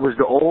 And it was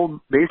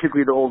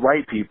basically the old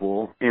white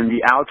people in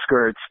the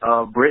outskirts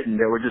of Britain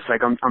that were just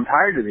like, I'm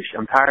tired of this shit.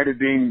 I'm tired of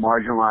being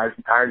marginalized.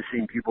 I'm tired of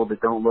seeing people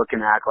that don't look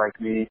and act like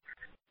me,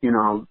 you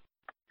know,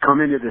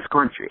 come into this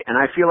country. And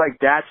I feel like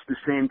that's the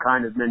same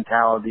kind of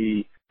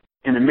mentality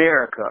in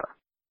America,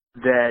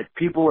 that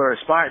people are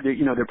aspiring,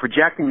 you know, they're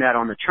projecting that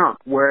on the Trump.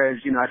 Whereas,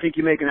 you know, I think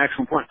you make an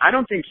excellent point. I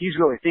don't think he's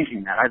really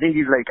thinking that. I think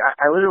he's like,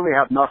 I literally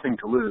have nothing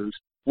to lose.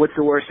 What's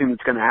the worst thing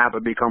that's going to happen?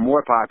 Become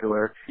more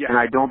popular, and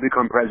I don't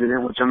become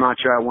president, which I'm not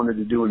sure I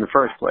wanted to do in the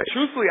first place.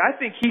 Truthfully, I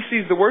think he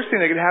sees the worst thing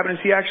that could happen is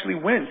he actually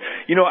wins.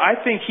 You know, I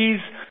think he's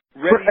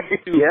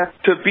ready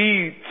to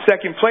be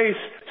second place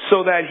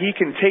so that he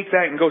can take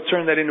that and go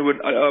turn that into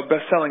a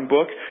best-selling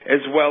book,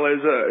 as well as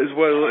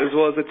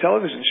a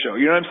television show.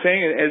 You know what I'm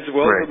saying? As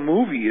well as a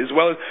movie, as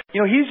well as,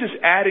 you know, he's just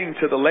adding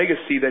to the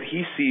legacy that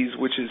he sees,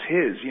 which is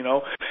his. You know,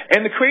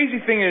 and the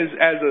crazy thing is,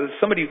 as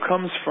somebody who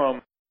comes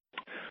from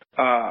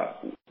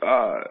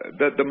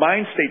the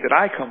mind state that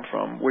I come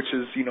from, which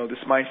is, you know, this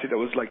mind state that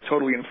was like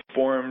totally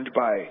informed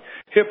by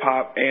hip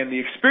hop and the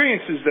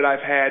experiences that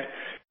I've had,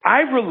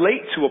 I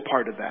relate to a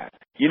part of that.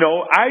 You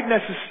know,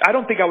 I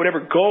don't think I would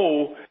ever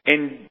go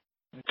and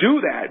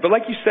do that. But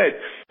like you said,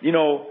 you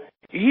know,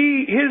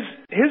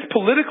 his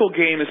political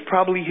game is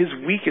probably his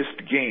weakest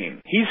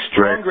game. He's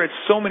stronger at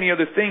so many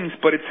other things,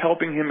 but it's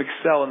helping him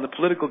excel in the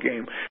political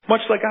game.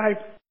 Much like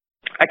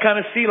I kind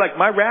of see, like,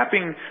 my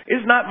rapping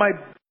is not my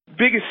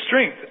biggest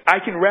strength. I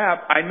can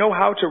rap. I know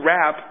how to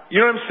rap. You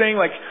know what I'm saying?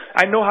 Like,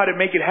 I know how to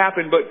make it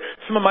happen, but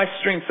some of my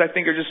strengths, I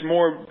think, are just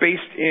more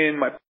based in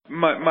my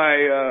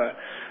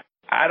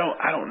I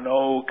don't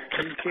know.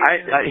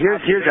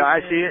 Here's how I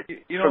see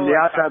it. You know, from the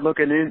outside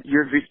looking in,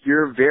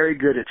 you're very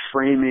good at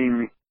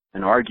framing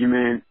an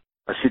argument,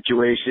 a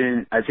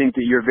situation. I think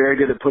that you're very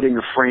good at putting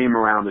a frame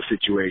around the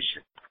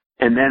situation.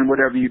 And then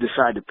whatever you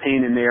decide to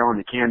paint in there on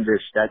the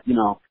canvas, that, you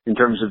know, in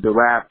terms of the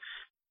rap,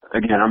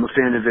 again, I'm a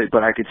fan of it,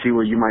 but I could see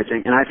where you might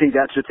think. And I think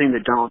that's the thing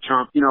that Donald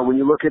Trump, you know, when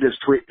you look at his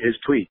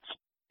tweets,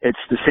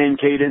 it's the same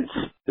cadence,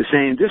 the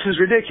same, this is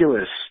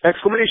ridiculous,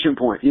 exclamation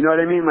point. You know what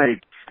I mean?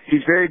 Like,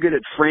 he's very good at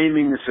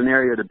framing the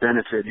scenario to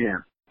benefit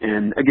him.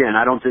 And again,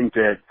 I don't think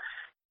that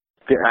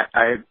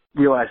I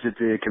realize that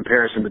the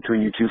comparison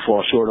between you two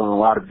falls short on a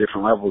lot of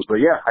different levels.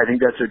 But yeah, I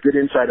think that's a good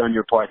insight on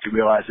your part to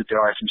realize that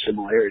there are some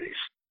similarities.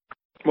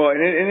 Well, and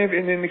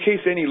in the case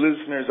any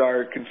listeners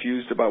are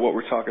confused about what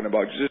we're talking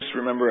about, just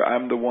remember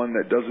I'm the one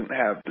that doesn't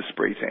have the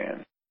spray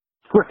tan.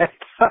 Right.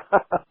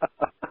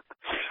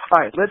 All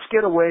right, let's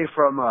get away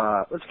from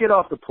let's get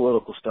off the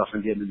political stuff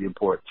and get into the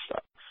important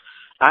stuff.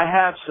 I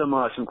have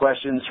some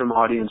questions from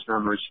audience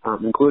members,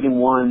 including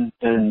one,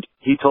 and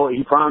he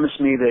promised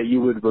me that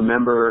you would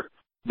remember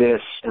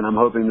this, and I'm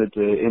hoping that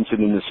the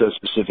incident is so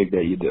specific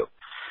that you do.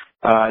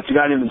 It's a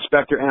guy named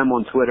Inspector M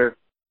on Twitter,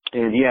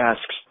 and he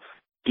asks,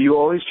 do you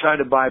always try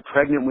to buy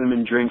pregnant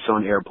women drinks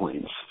on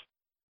airplanes?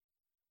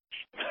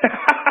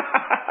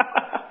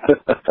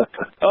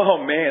 Oh,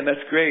 man,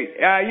 that's great.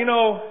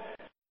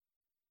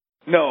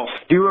 No.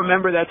 Do you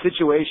remember that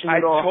situation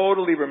at all? I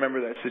totally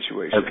remember that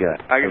situation. Okay.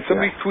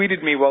 Somebody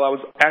tweeted me while I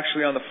was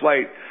actually on the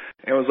flight,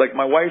 and it was like,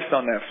 my wife's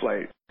on that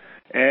flight.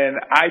 And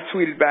I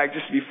tweeted back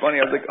just to be funny.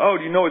 I was like, oh,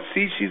 do you know what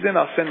seat she's in?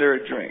 I'll send her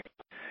a drink.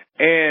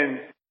 And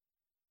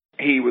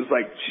he was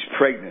like, she's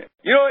pregnant.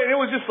 And it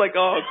was just like,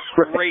 oh,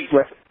 great.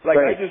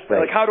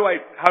 Like, how do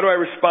I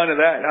respond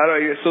to that?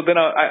 So then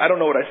I don't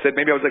know what I said.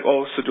 Maybe I was like,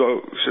 oh, so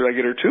should I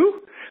get her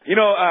too?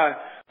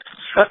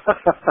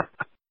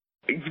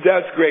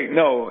 That's great.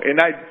 No. And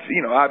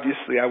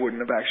obviously I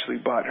wouldn't have actually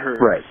bought her.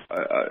 Right.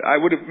 I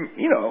would have,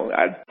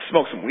 I'd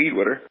smoke some weed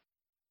with her.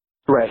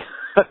 Right.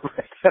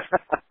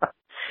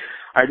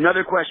 All right,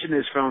 another question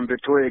is from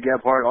Victoria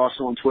Gebhardt,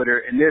 also on Twitter.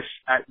 And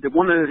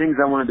one of the things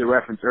I wanted to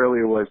reference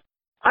earlier was,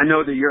 I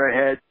know that you're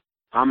ahead.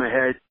 I'm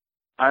ahead.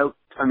 I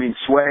mean,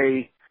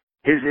 Sway,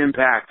 his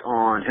impact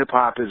on hip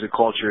hop as a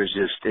culture is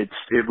just,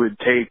 it would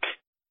take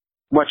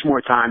much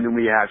more time than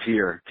we have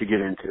here to get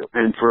into.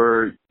 And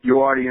for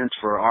your audience,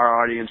 for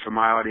our audience, for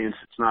my audience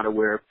that's not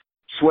aware,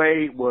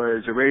 Sway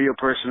was a radio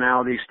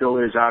personality, still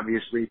is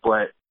obviously,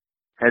 but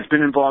has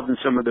been involved in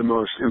some of the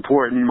most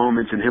important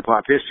moments in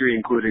hip-hop history,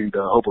 including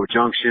the Hobo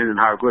Junction and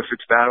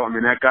Hieroglyphics battle. I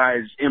mean, that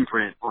guy's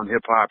imprint on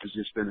hip-hop has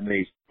just been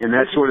amazing. And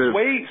that sort of...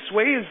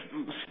 Sway is...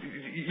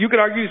 You could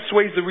argue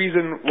Sway's the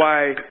reason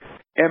why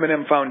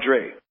Eminem found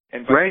Dre,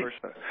 and vice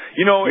versa.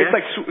 It's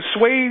like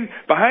Sway,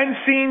 behind the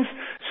scenes,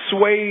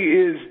 Sway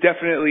is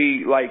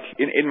definitely, like,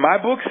 in my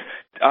books,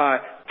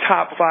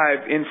 top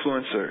 5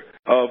 influencer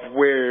of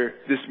where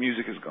this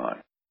music has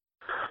gone.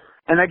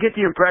 And I get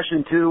the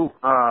impression, too,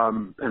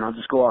 and I'll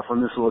just go off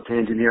on this little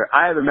tangent here.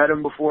 I haven't met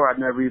him before. I've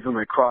never even,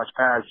 crossed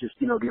paths, just,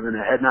 giving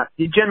a head nod.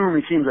 He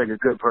genuinely seems like a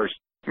good person.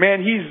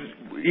 Man,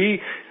 he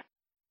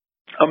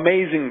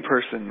amazing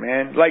person,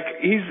 man. Like,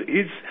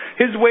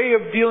 his way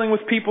of dealing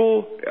with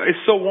people is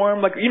so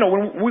warm. Like,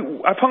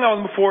 when I've hung out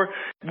with him before,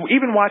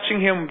 even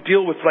watching him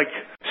deal with,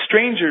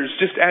 strangers,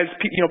 just as,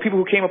 people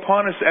who came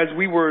upon us as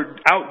we were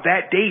out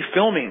that day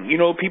filming,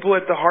 people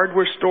at the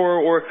hardware store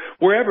or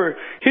wherever,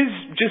 his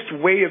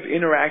just way of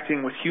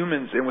interacting with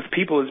humans and with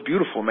people is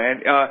beautiful,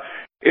 man.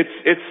 It's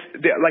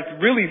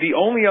really the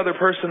only other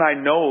person I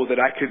know that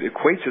I could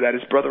equate to that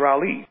is Brother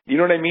Ali. You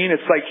know what I mean?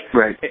 It's like,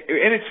 right.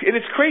 And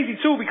it's crazy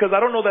too, because I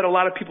don't know that a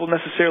lot of people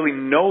necessarily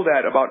know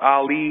that about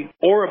Ali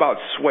or about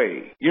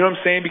Sway. You know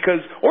what I'm saying? Because,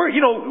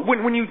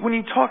 when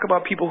you talk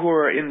about people who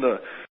are in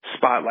the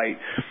spotlight,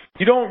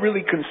 you don't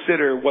really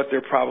consider what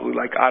they're probably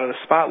like out of the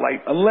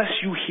spotlight unless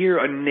you hear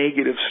a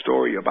negative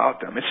story about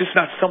them. It's just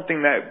not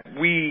something that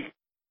we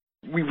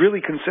really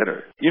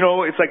consider.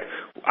 It's like,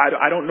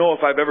 I don't know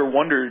if I've ever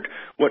wondered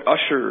what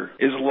Usher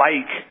is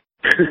like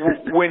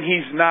when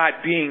he's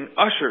not being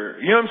Usher.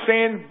 You know what I'm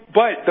saying?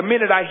 But the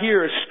minute I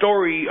hear a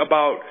story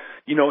about,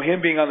 him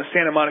being on the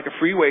Santa Monica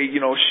freeway,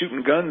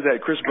 shooting guns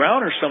at Chris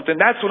Brown or something,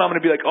 that's when I'm going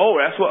to be like, oh,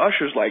 that's what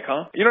Usher's like,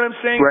 huh? You know what I'm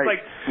saying? Right. It's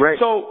like, right.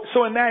 So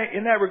in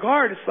that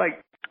regard, it's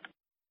like,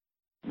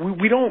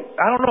 we don't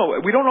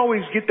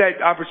always get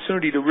that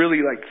opportunity to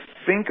really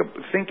think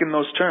in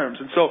those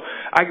terms. And so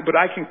I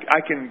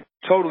can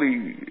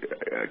totally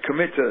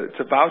commit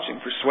to vouching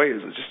for Sway.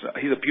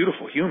 He's a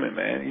beautiful human,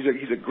 man.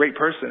 He's a great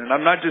person. And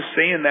I'm not just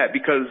saying that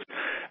because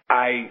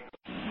I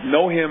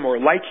know him or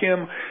like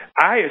him.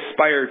 I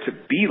aspire to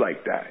be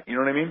like that. You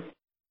know what I mean?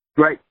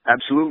 Right.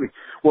 Absolutely.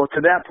 Well,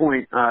 to that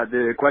point,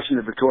 the question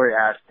that Victoria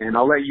asked, and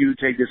I'll let you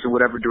take this in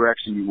whatever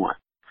direction you want.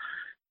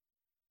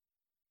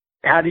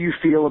 How do you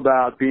feel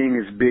about being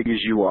as big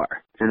as you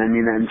are? And I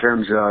mean that in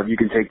terms of, you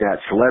can take that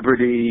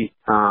celebrity,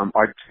 from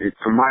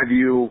my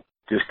view,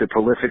 just the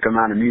prolific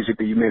amount of music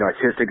that you made,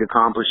 artistic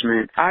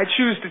accomplishment. I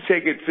choose to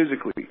take it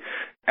physically.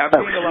 I've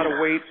gained a lot of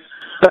weight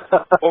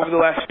over the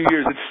last few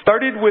years. It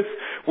started with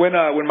when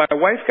my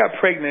wife got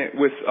pregnant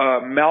with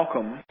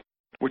Malcolm,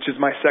 which is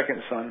my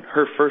second son,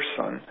 her first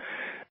son.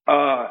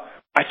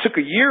 I took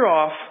a year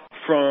off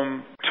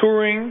from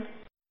touring.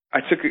 I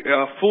took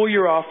a full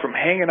year off from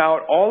hanging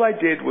out. All I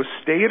did was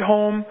stay at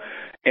home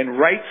and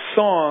write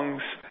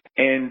songs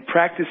and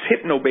practice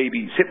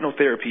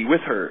hypnotherapy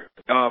with her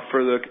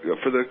for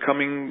the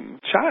coming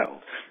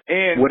child.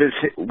 And what is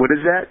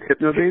that?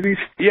 Hypnobabies?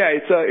 Yeah,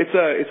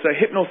 it's a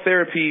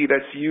hypnotherapy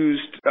that's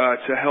used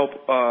to help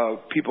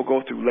people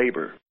go through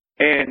labor.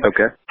 And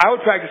okay. I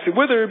would practice it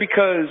with her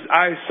because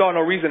I saw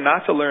no reason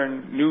not to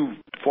learn new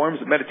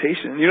forms of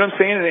meditation. You know what I'm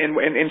saying?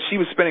 And she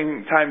was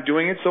spending time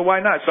doing it, so why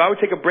not? So I would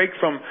take a break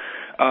from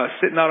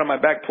sitting out on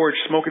my back porch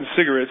smoking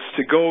cigarettes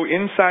to go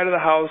inside of the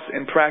house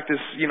and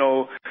practice,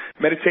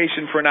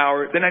 meditation for an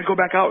hour. Then I'd go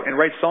back out and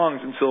write songs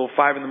until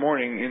 5 in the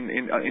morning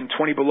in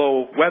 20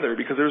 below weather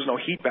because there was no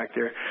heat back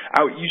there.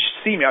 You should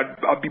see me.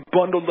 I'd be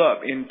bundled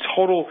up in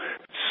total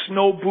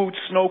snow boots,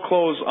 snow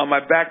clothes on my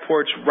back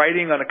porch,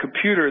 writing on a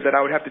computer that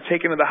I would have to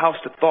take into the house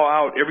to thaw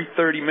out every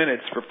 30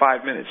 minutes for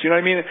 5 minutes. You know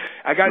what I mean?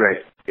 I got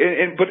right.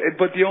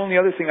 But the only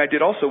other thing I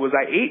did also was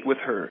I ate with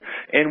her,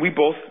 and we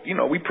both,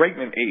 we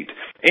pregnant ate.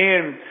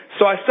 And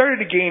so I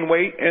started to gain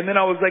weight, and then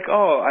I was like,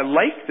 oh, I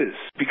like this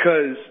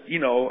because,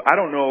 I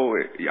don't know,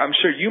 I'm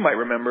sure you might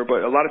remember,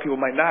 but a lot of people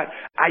might not.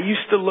 I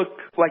used to look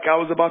like I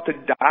was about to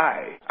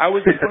die. I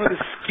was like one of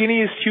the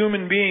skinniest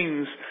human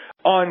beings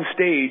on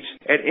stage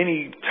at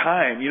any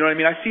time. You know what I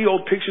mean? I see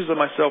old pictures of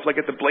myself like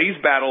at the Blaze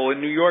Battle in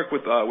New York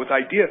with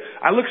Idea.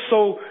 I look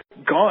so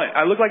gaunt.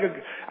 I look like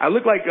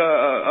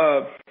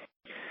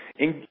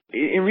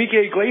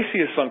Enrique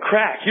Iglesias on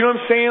crack. You know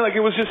what I'm saying? Like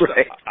it was just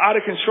right. Out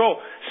of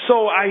control.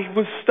 So I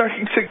was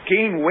starting to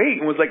gain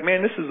weight and was like,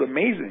 man, this is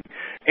amazing.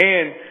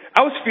 And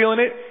I was feeling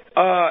it.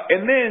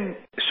 And then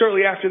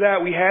shortly after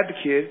that, we had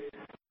the kid.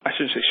 I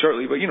shouldn't say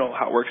shortly, but you know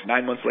how it works.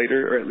 9 months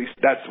later, or at least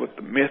that's what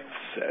the myth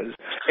says.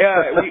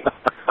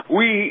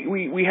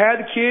 We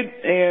had the kid,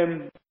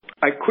 and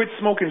I quit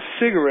smoking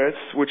cigarettes,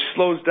 which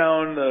slows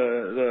down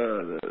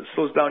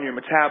slows down your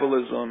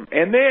metabolism.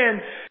 And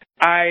then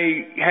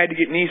I had to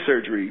get knee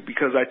surgery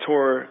because I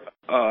tore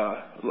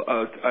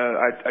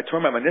I tore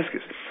my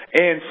meniscus,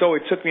 and so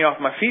it took me off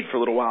my feet for a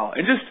little while.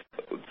 And just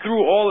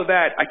through all of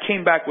that, I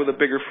came back with a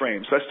bigger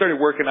frame. So I started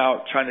working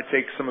out, trying to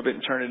take some of it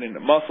and turn it into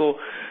muscle.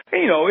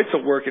 And, it's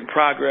a work in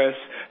progress.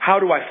 How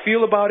do I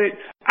feel about it?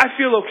 I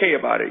feel okay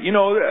about it.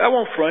 I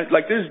won't front.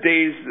 Like, there's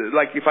days,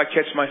 like, if I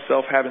catch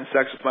myself having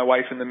sex with my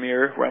wife in the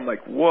mirror where I'm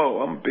like, whoa,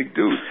 I'm a big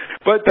dude.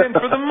 But then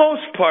for the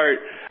most part,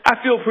 I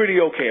feel pretty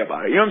okay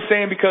about it. You know what I'm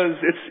saying? Because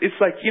it's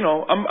like,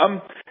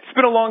 it's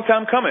been a long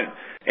time coming.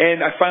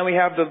 And I finally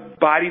have the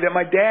body that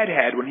my dad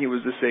had when he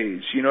was this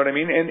age. You know what I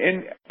mean?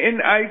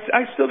 And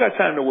I still got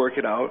time to work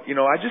it out.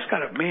 I just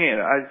gotta,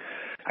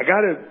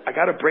 I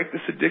gotta break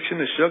this addiction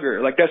to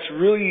sugar. Like that's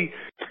really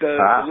the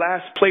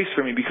last place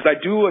for me because I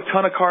do a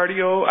ton of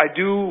cardio. I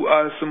do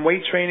some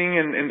weight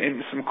training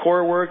and some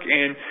core work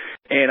and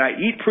I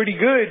eat pretty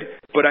good,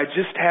 but I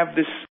just have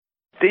this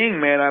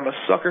thing, man. I'm a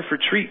sucker for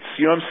treats.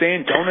 You know what I'm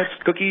saying? Donuts,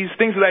 cookies,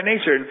 things of that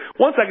nature. And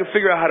once I can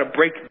figure out how to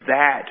break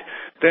that,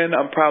 then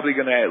I'm probably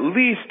going to at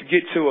least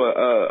get to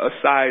a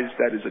size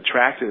that is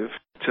attractive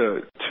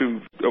to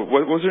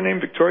what was her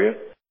name? Victoria?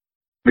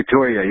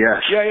 Victoria,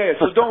 yes. Yeah.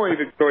 So don't worry,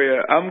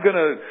 Victoria. I'm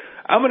gonna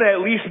at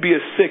least be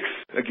a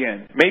 6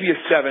 again, maybe a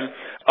 7.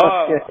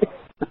 Okay.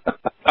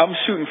 I'm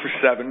shooting for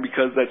 7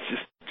 because that's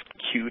just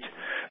cute.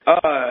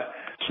 I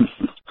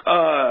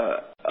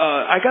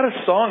got a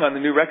song on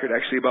the new record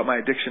actually about my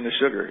addiction to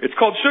sugar. It's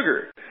called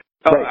Sugar.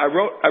 Right.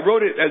 I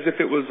wrote it as if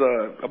it was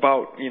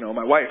about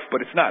my wife,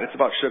 but it's not. It's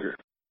about sugar.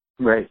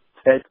 Right.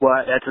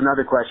 Well, that's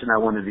another question I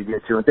wanted to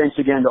get to. And thanks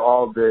again to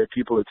all the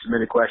people that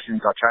submitted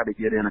questions. I'll try to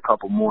get in a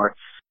couple more.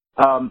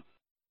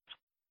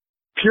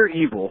 Pure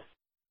Evil,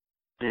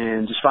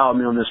 and just follow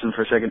me on this one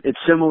for a second. It's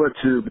similar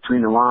to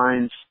Between the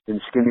Lines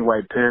and Skinny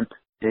White Pimp,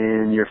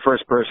 and your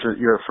first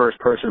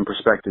person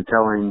perspective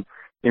telling,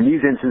 in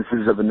these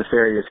instances, of a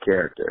nefarious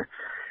character.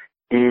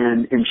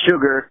 And in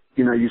Sugar,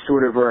 you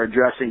sort of are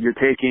addressing, you're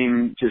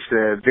taking just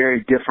a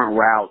very different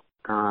route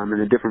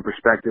and a different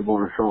perspective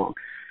on a song.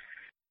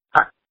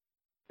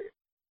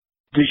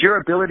 Does your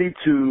ability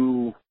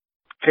to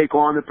take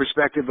on the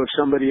perspective of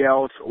somebody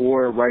else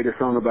or write a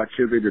song about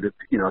sugar that,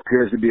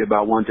 appears to be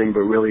about one thing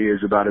but really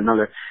is about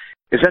another,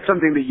 is that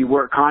something that you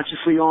work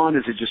consciously on?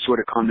 Does it just sort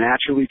of come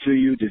naturally to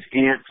you? Does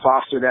Ant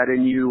foster that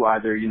in you,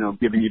 either,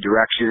 giving you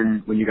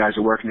direction when you guys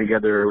are working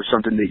together or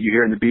something that you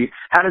hear in the beat?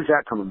 How does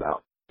that come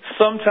about?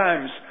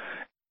 Sometimes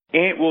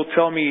Ant will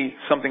tell me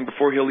something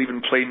before he'll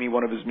even play me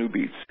one of his new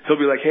beats. He'll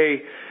be like,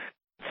 hey,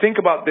 think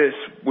about this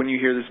when you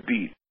hear this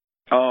beat.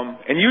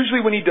 And usually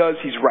when he does,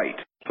 he's right.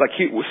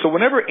 So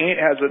whenever Ant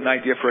has an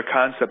idea for a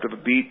concept of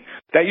a beat,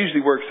 that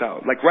usually works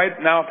out. Like right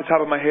now off the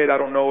top of my head, I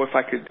don't know if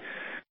I could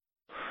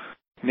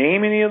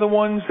name any of the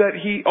ones that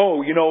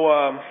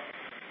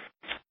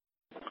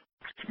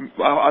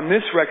on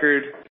this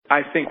record,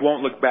 I think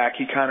Won't Look Back,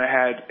 he kind of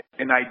had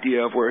an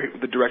idea of where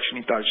the direction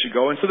he thought it should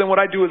go. And so then what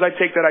I do is I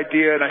take that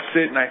idea and I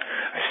sit and I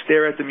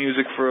stare at the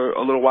music for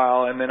a little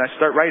while and then I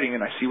start writing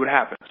and I see what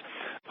happens.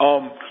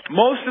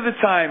 Most of the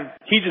time,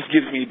 he just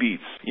gives me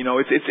beats.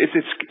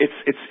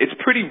 It's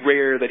pretty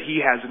rare that he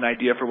has an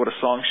idea for what a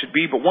song should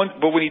be. But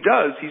when he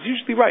does, he's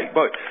usually right.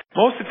 But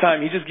most of the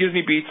time, he just gives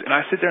me beats, and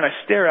I sit there and I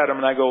stare at him,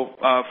 and I go,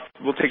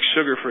 we'll take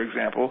Sugar, for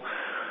example.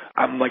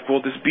 I'm like, well,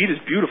 this beat is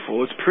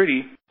beautiful. It's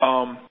pretty.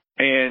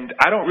 And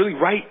I don't really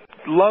write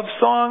love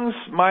songs.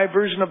 My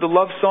version of the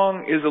love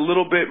song is a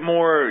little bit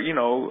more,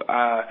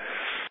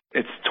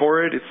 it's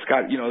torrid. It's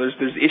got,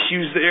 there's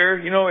issues there.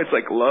 It's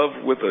like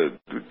love with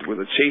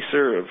a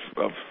chaser of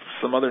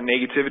some other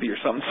negativity or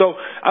something. So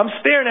I'm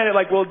staring at it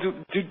like, well,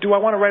 do I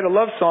want to write a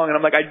love song? And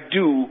I'm like, I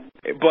do,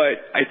 but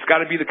it's got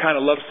to be the kind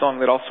of love song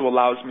that also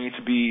allows me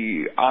to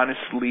be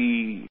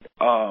honestly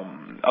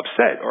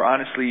upset or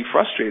honestly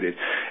frustrated.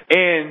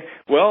 And,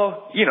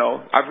 well, you know,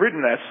 I've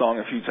written that song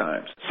a few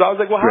times. So I was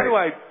like, well, how do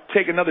I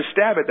take another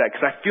stab at that?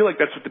 Because I feel like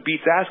that's what the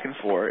beat's asking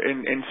for.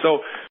 And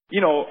so,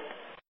 you know,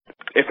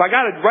 if I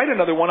got to write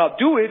another one, I'll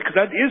do it, because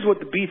that is what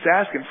the beat's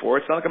asking for.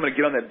 It's not like I'm going to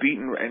get on that beat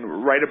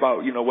and write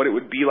about, you know, what it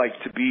would be like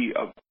to be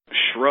a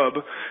shrub.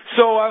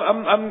 So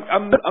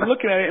I'm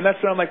looking at it, and that's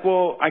when I'm like,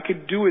 well, I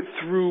could do it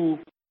through,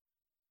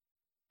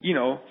 you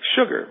know,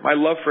 sugar, my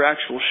love for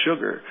actual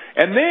sugar.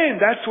 And then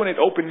that's when it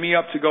opened me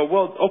up to go,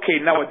 well, okay,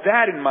 now with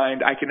that in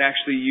mind, I can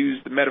actually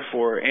use the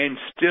metaphor and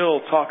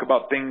still talk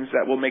about things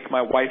that will make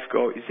my wife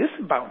go, is this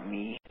about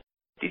me?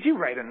 Did you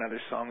write another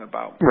song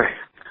about me? Right.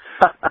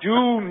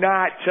 Do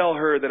not tell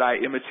her that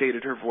I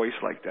imitated her voice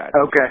like that.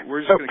 Okay.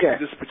 We're just going to keep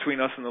this between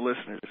us and the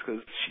listeners.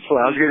 Well,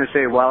 I was going to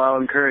say, while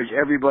I'll encourage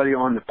everybody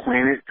on the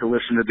planet to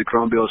listen to the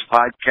Chrome Bills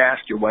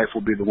podcast, your wife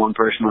will be the one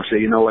person who'll say,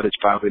 you know what, it's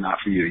probably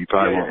not for you. You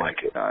probably won't like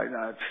it.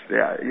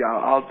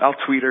 I'll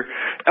tweet her.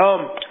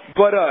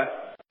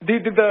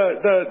 There's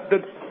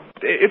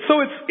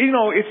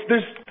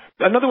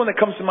another one that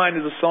comes to mind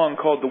is a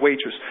song called The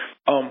Waitress.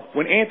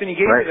 When Anthony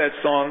gave me that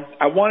song,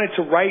 I wanted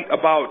to write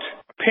about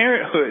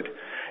parenthood.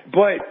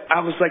 But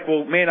I was like,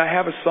 well, man, I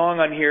have a song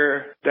on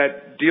here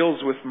that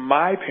deals with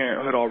my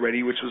parenthood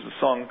already, which was the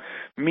song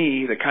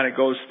Me, that kind of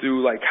goes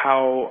through like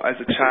how as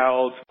a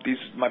child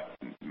my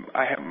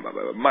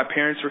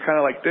parents were kind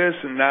of like this,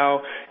 and now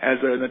as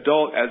an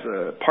adult, as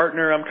a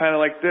partner, I'm kind of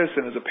like this,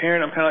 and as a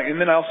parent, I'm kind of like. And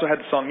then I also had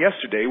the song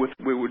Yesterday, which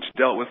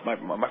dealt with my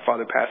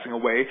father passing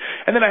away,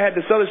 and then I had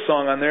this other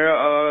song on there,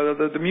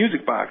 the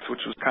Music Box,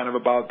 which was kind of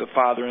about the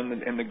father and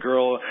the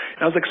girl.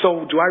 And I was like,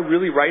 so do I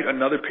really write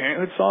another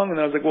parenthood song? And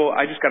I was like, well,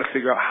 I just got to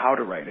figure out how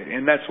to write it,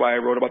 and that's why I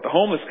wrote about the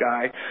homeless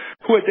guy,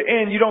 who at the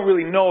end you don't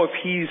really know if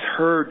he's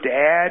her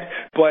dad,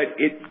 but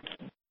it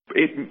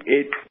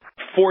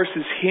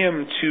forces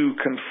him to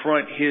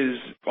confront his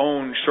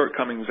own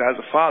shortcomings as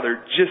a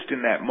father just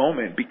in that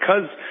moment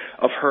because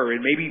of her,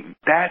 and maybe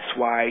that's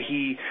why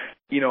he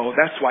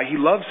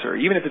loves her,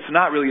 even if it's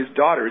not really his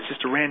daughter. It's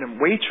just a random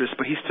waitress,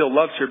 but he still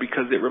loves her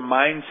because it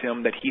reminds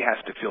him that he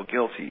has to feel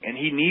guilty, and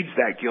he needs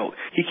that guilt.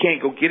 He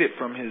can't go get it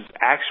from his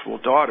actual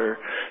daughter,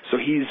 so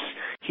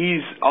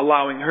he's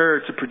allowing her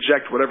to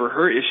project whatever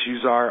her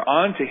issues are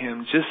onto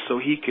him just so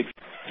he could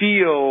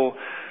feel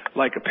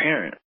like a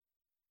parent.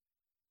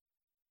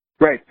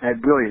 Right. That's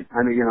brilliant.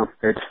 I mean, you know,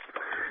 it's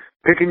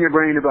picking your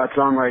brain about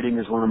songwriting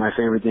is one of my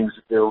favorite things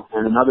to do.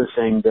 And another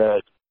thing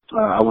that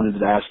I wanted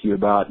to ask you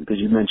about, because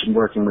you mentioned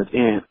working with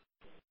Ant.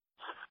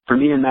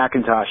 From Ian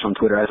McIntosh on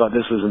Twitter, I thought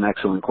this was an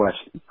excellent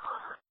question.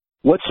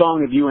 What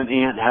song have you and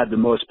Ant had the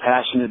most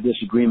passionate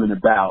disagreement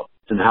about,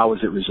 and how was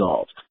it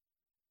resolved?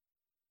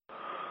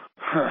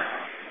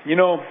 You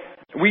know,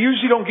 we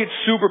usually don't get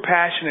super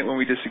passionate when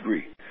we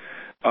disagree.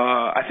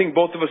 I think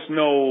both of us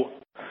know,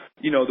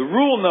 you know, the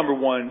rule number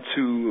one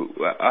to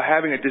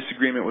having a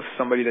disagreement with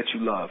somebody that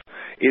you love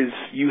is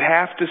you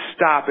have to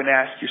stop and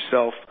ask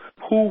yourself,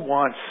 who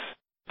wants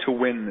to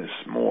win this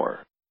more?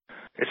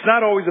 It's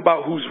not always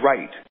about who's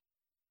right.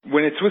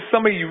 When it's with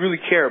somebody you really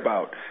care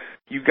about,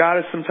 you got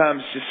to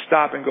sometimes just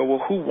stop and go,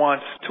 well, who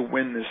wants to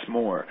win this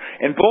more?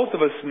 And both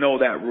of us know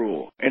that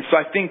rule. And so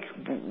I think,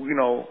 you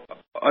know,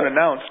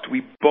 unannounced,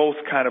 we both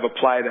kind of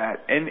apply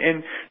that.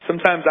 And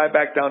sometimes I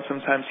back down,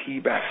 sometimes he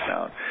backs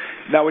down.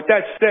 Now, with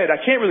that said,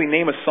 I can't really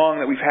name a song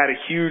that we've had a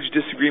huge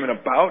disagreement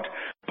about,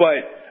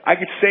 but I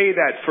could say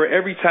that for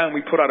every time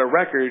we put out a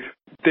record,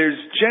 there's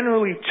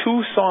generally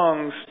 2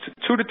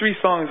 to 3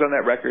 songs on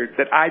that record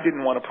that I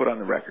didn't want to put on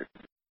the record.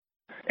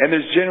 And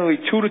there's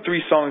generally 2 to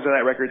 3 songs on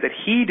that record that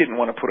he didn't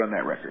want to put on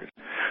that record.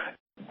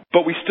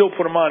 But we still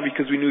put them on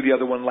because we knew the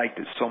other one liked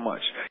it so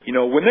much. You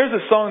know, when there's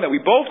a song that we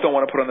both don't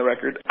want to put on the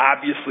record,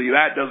 obviously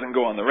that doesn't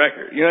go on the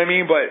record. You know what I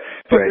mean? But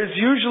there's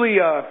usually,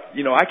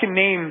 you know, I can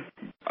name,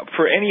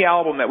 for any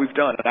album that we've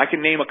done, I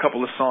can name a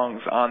couple of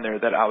songs on there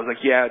that I was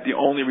like, yeah, the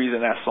only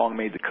reason that song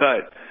made the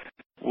cut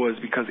was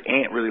because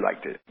Ant really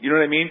liked it. You know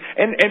what I mean?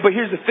 But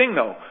here's the thing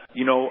though,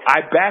 you know,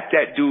 I backed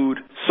that dude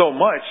so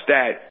much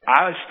that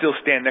I still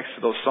stand next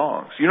to those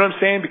songs. You know what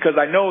I'm saying? Because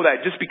I know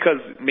that just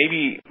because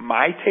maybe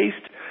my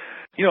taste,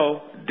 you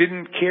know,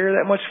 didn't care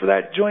that much for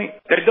that joint,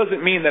 that doesn't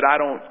mean that I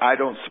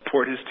don't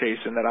support his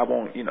taste and that I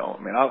won't, you know,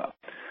 man, I'll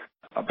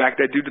back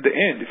that dude to the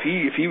end. If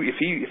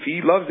he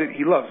loves it,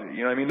 he loves it.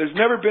 You know what I mean? There's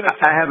never been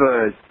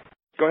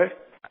Go ahead.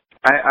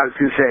 I was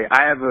going to say,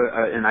 I have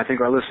and I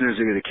think our listeners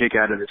are going to kick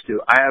out of this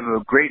too. I have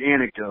a great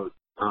anecdote,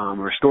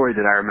 or story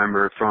that I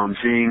remember from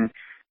seeing,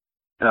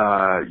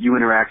 you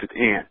interact with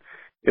Ant.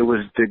 It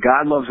was the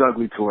God Loves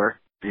Ugly tour,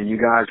 and you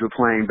guys were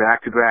playing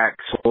back-to-back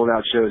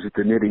sold-out shows at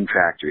the Knitting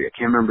Factory. I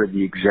can't remember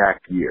the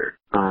exact year.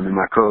 And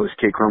my co-host,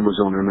 Kay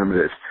Chromosome,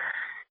 remember this.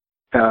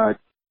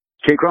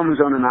 Kay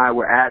Chromosome and I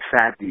were at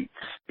Fat Beats,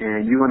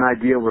 and you and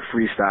Idea were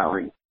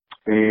freestyling.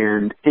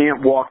 And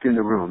Ant walked in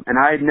the room, and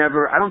I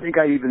don't think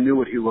I even knew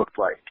what he looked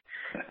like.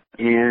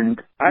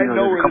 And I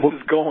know where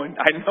this is going.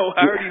 I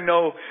already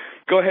know.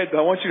 Go ahead.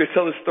 I want you to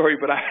tell the story,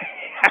 but I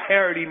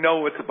already know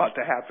what's about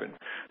to happen.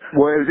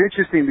 Well, it was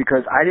interesting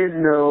because I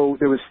didn't know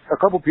there was a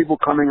couple people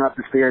coming up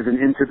the stairs and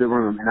into the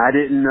room, and I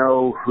didn't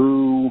know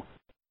who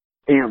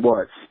Ant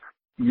was.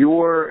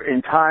 Your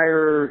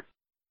entire,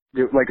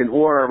 like an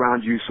aura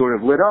around you sort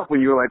of lit up when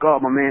you were like, oh,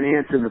 my man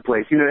Ant's in the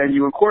place. You know, and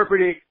you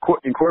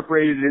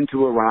incorporated it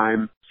into a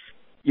rhyme.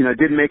 You know,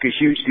 didn't make a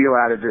huge deal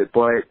out of it,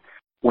 but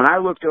when I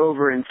looked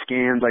over and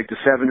scanned like the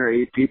 7 or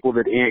 8 people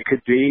that Ant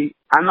could be,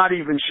 I'm not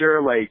even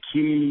sure like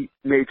he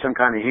made some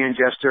kind of hand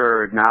gesture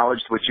or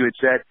acknowledged what you had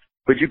said,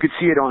 but you could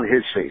see it on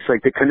his face,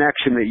 like the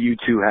connection that you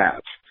two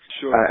have.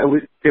 Sure.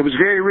 It was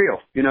very real.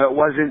 You know, it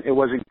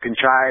wasn't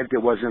contrived.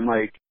 It wasn't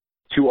like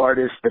two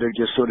artists that are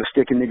just sort of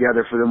sticking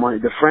together for the money.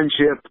 The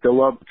friendship, the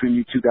love between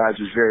you two guys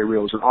was very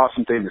real. It was an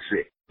awesome thing to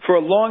see. For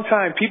a long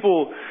time,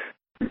 people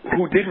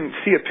who didn't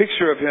see a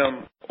picture of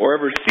him or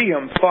ever see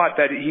him thought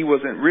that he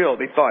wasn't real.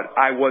 They thought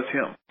I was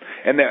him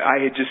and that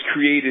I had just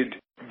created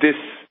this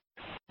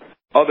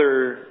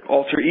other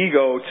alter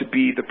ego to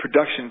be the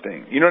production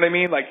thing. You know what I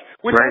mean? Like,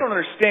 which right. I don't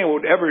understand.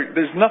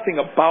 There's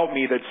nothing about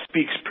me that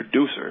speaks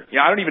producer.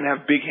 Yeah, I don't even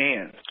have big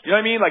hands. You know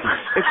what I mean? Like,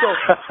 it's so,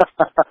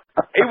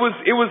 it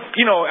was,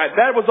 you know,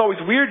 that was always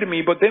weird to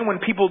me. But then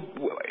when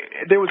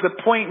there was a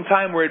point in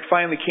time where it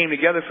finally came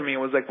together for me.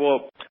 It was like,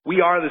 well, we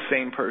are the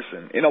same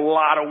person in a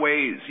lot of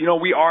ways. You know,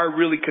 we are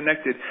really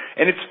connected.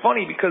 And it's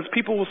funny because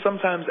people will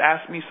sometimes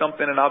ask me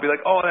something and I'll be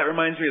like, oh, that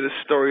reminds me of this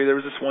story. There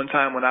was this one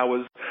time when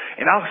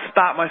and I'll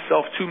stop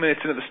myself 2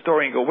 minutes into the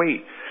story and go,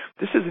 wait,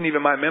 this isn't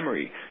even my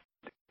memory.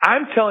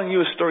 I'm telling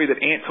you a story that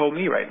Ant told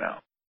me right now.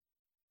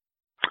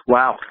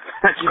 Wow,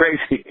 that's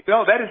crazy.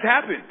 No, that has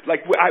happened.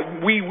 Like,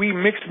 we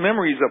mixed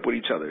memories up with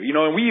each other, you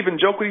know, and we even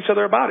joke with each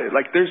other about it.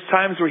 Like, there's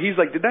times where he's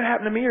like, did that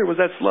happen to me or was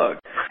that Slug?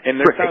 And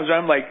there's times where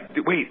I'm like,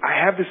 wait,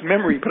 I have this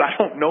memory, but I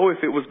don't know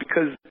if it was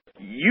because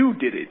you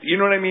did it. You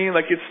know what I mean?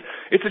 Like,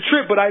 it's a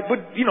trip, but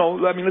you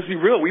know, I mean, let's be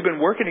real. We've been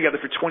working together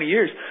for 20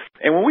 years.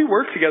 And when we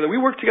work together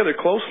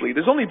closely.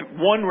 There's only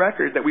one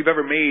record that we've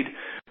ever made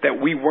that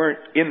we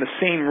weren't in the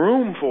same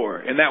room for,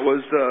 and that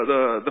was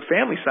the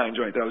Family Sign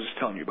joint that I was just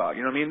telling you about.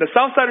 You know what I mean? The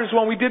Southsiders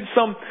one, we did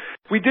some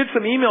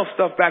email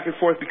stuff back and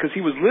forth because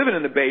he was living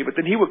in the Bay, but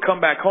then he would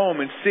come back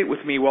home and sit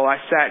with me while I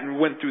sat and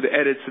went through the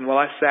edits and while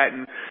I sat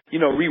and, you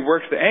know,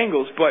 reworked the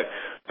angles. But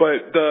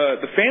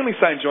the Family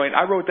Sign joint,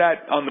 I wrote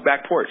that on the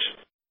back porch.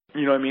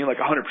 You know what I mean? Like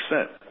 100%.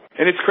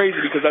 And it's crazy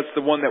because that's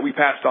the one that we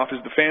passed off as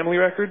the family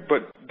record,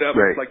 but that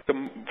was like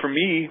for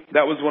me,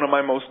 that was one of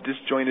my most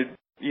disjointed,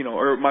 you know,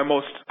 or my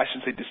most, I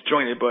shouldn't say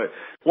disjointed, but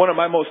one of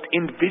my most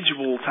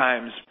individual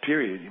times,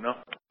 period, you know?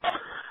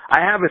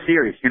 I have a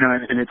theory, you know,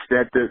 and it's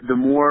that the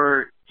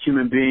more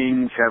human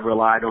beings have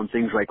relied on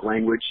things like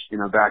language, you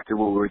know, back to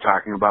what we were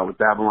talking about with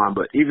Babylon,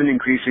 but even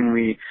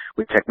increasingly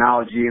with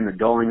technology and the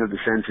dulling of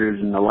the senses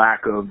and the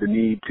lack of the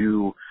need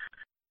to,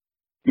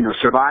 you know,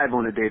 survive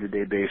on a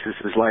day-to-day basis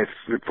as life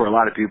for a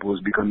lot of people has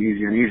become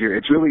easier and easier.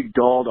 It's really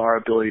dulled our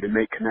ability to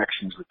make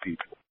connections with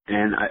people.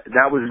 And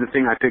that was the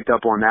thing I picked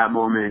up on that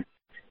moment.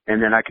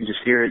 And then I can just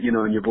hear it, you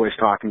know, in your voice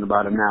talking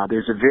about it now.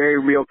 There's a very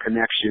real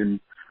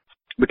connection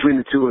between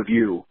the two of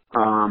you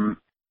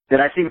that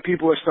I think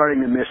people are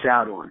starting to miss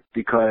out on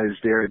because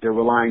they're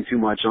relying too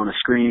much on a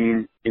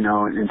screen, you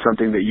know, and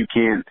something that you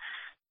can't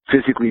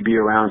physically be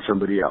around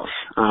somebody else.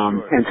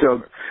 And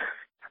so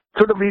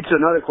sort of leads to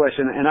another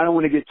question, and I don't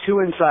want to get too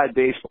inside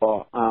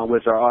baseball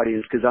with our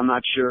audience because I'm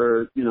not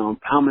sure, you know,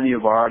 how many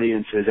of our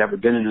audience has ever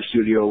been in a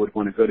studio, would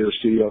want to go to a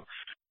studio.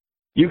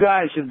 You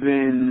guys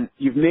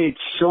you've made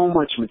so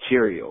much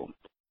material.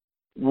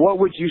 What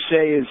would you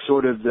say is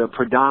sort of the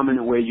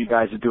predominant way you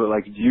guys would do it?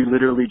 Like, do you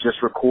literally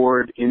just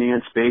record in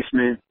Ant's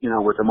basement, you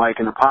know, with a mic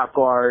and a pop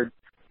guard?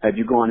 Have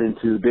you gone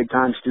into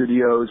big-time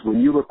studios? When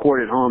you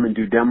record at home and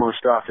do demo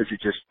stuff, is it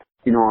just,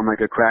 you know, on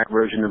like a crack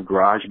version of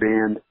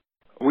GarageBand?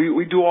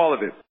 We do all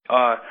of it.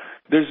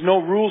 There's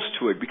no rules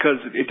to it because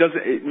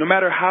no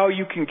matter how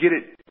you can get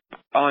it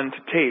onto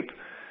tape,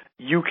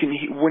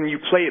 when you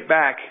play it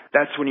back,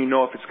 that's when you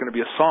know if it's going to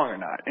be a song or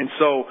not. And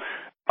so,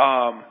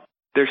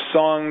 there's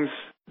songs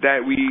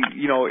that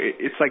you know,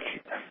 it's like,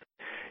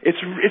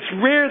 it's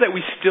rare that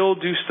we still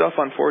do stuff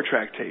on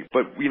 4-track tape,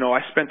 but, you know,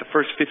 I spent the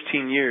first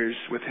 15 years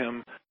with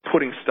him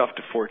putting stuff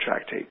to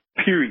 4-track tape,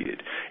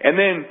 period. And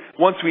then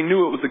once we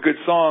knew it was a good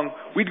song,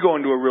 we'd go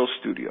into a real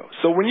studio.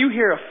 So when you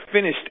hear a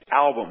finished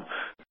album,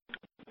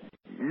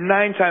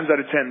 9 times out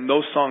of 10,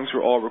 those songs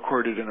were all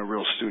recorded in a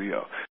real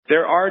studio.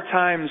 There are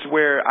times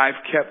where I've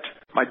kept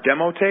my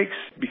demo takes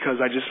because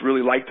I just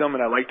really liked them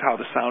and I liked how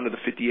the sound of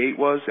the 58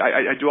 was.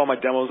 I do all my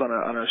demos on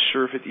a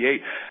Shure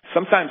 58.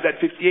 Sometimes that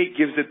 58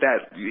 gives it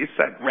that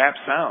rap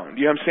sound.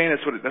 You know what I'm saying?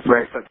 That's what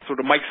that sort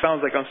of mic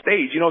sounds like on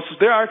stage. You know, so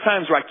there are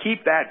times where I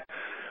keep that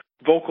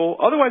vocal.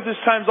 Otherwise,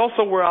 there's times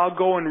also where I'll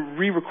go and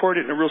re-record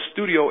it in a real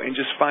studio and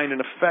just find an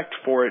effect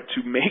for it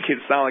to make it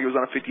sound like it was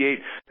on a 58.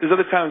 There's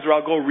other times where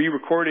I'll go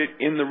re-record it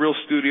in the real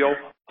studio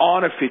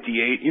on a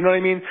 58. You know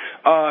what I mean?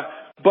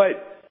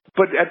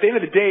 But at the end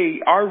of the day,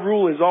 our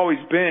rule has always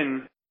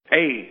been,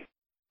 hey,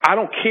 I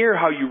don't care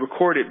how you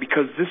record it,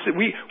 because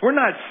we're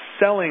not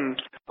selling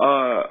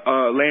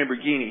a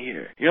Lamborghini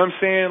here. You know what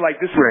I'm saying? Like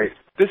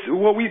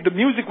the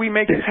music we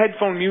make is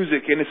headphone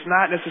music, and it's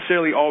not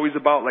necessarily always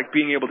about like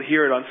being able to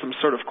hear it on some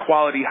sort of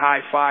quality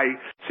hi-fi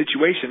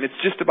situation.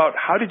 It's just about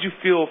how did you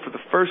feel for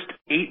the first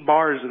 8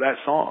 bars of that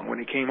song when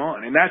it came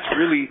on, and that's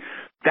it.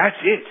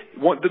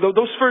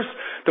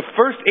 The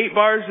first 8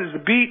 bars is the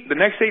beat. The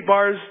next 8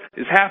 bars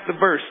is half the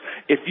verse.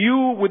 If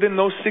you, within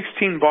those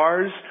 16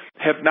 bars,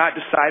 have not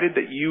decided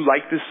that you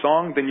like this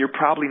song, then you're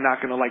probably not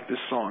going to like this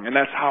song. And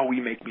that's how we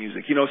make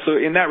music. You know, so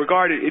in that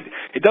regard,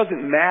 it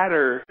doesn't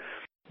matter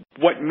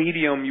what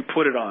medium you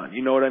put it on.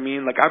 You know what I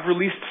mean? Like, I've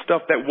released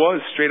stuff that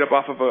was straight up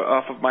off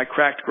of my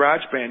cracked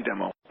GarageBand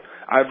demo.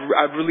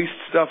 I've released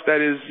stuff that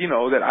is, you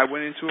know, that I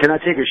went into. Can I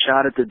take a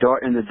shot at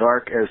in the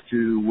dark as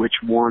to which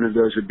one of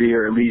those would be,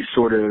 or at least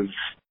sort of?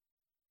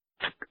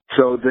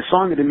 So the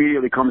song that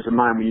immediately comes to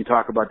mind when you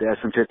talk about the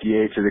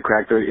SM58 or the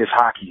cracked is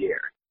Hockey Hair.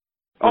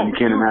 Oh, you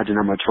can't imagine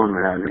how much fun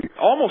we're having.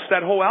 Almost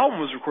that whole album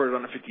was recorded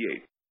on the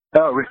 58.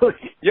 Oh, really?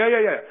 Yeah.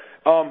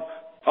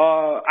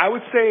 I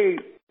would say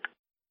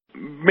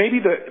maybe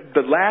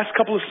the last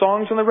couple of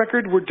songs on the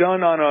record were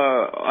done on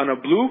a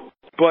Blue,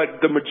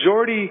 but the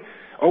majority.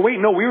 Oh, wait,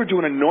 no, we were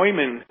doing a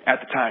Neumann at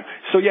the time.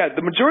 So, yeah,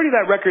 the majority of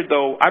that record,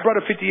 though, I brought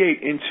a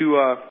 58 into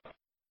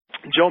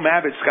Joe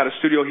Mavit's got a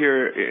studio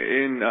here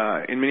in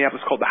Minneapolis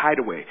called The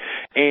Hideaway,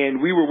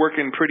 and we were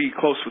working pretty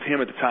close with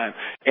him at the time.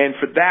 And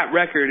for that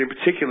record in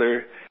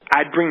particular,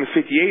 I'd bring the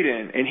 58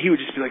 in, and he would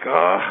just be like,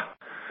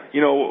 you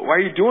know, why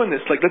are you doing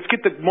this? Like, let's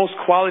get the most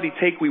quality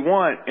take we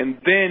want,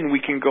 and then we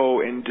can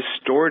go and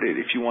distort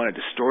it if you want to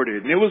distort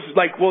it. And it was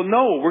like, well,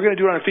 no, we're going to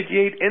do it on a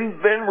 58,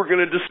 and then we're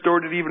going to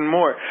distort it even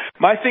more.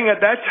 My thing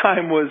at that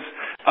time was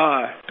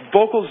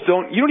vocals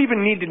you don't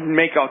even need to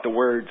make out the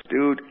words,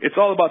 dude. It's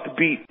all about the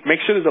beat.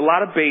 Make sure there's a lot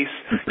of bass.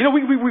 You know,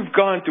 we've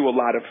gone through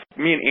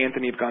me and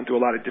Anthony have gone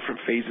through a lot of different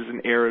phases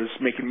and eras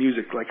making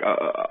music. Like,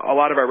 a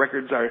lot of our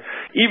records are,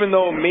 even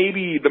though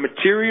maybe the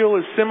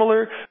material is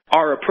similar,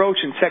 our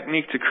approach and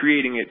technique to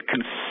creating it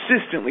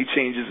consistently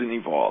changes and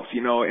evolves,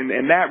 you know,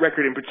 and that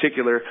record in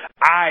particular,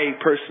 I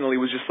personally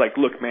was just like,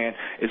 look, man,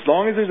 as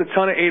long as there's a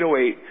ton of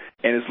 808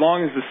 and as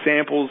long as the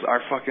samples are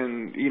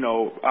fucking, you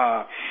know,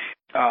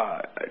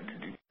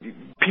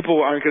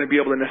 people aren't going to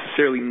be able to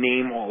necessarily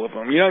name all of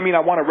them. You know what I mean?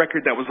 I want a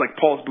record that was like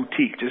Paul's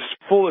Boutique, just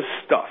full of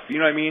stuff. You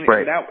know what I mean?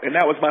 Right. And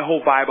that was my whole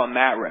vibe on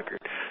that record.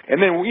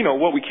 And then, you know,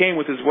 what we came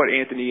with is what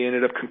Anthony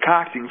ended up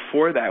concocting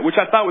for that, which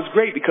I thought was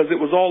great because it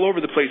was all over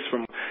the place,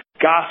 from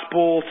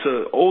gospel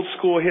to old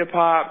school hip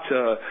hop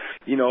to,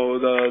 you know,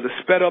 the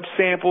sped up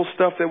sample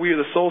stuff the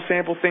soul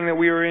sample thing that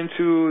we were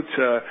into,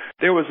 to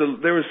there was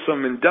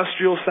some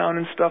industrial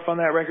sounding stuff on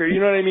that record. You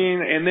know what I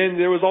mean? And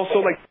then there was also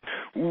like,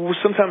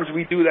 sometimes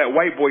we do that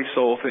white boy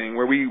soul thing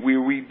where we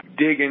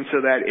dig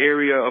into that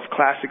area of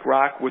classic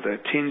rock with a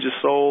tinge of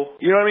soul.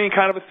 You know what I mean?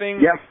 Kind of a thing.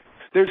 Yep.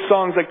 There's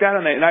songs like that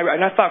on that.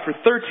 And I thought for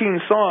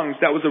 13 songs,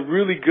 that was a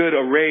really good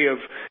array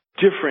of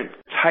different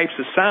types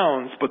of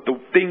sounds, but the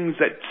things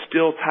that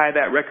still tie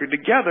that record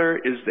together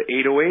is the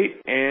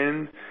 808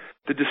 and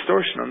the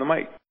distortion on the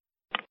mic.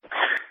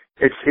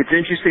 It's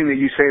interesting that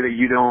you say that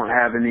you don't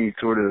have any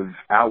sort of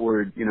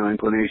outward, you know,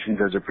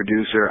 inclinations as a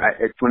producer.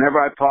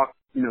 Whenever I talk,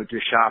 you know, to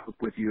shop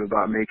with you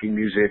about making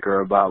music or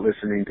about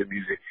listening to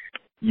music,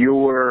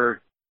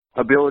 your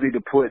ability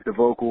to put the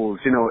vocals,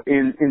 you know,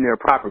 in their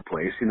proper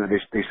place, you know,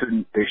 they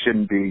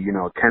shouldn't be, you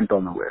know, 10th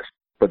on the list,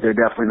 but they're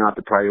definitely not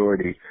the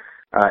priority.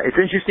 It's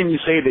interesting you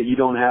say that you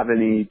don't have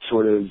any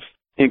sort of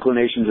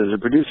inclinations as a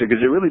producer,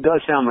 because it really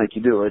does sound like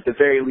you do, or at the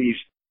very least,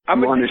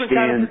 you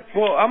understand.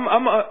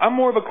 I'm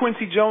more of a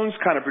Quincy Jones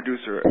kind of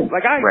producer.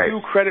 Like, I do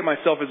credit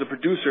myself as a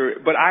producer,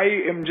 but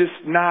I am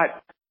just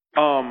not.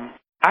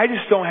 I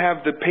just don't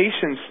have the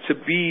patience to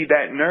be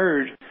that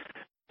nerd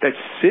that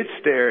sits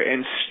there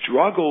and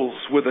struggles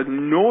with a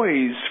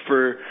noise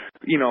for,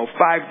 you know,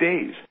 5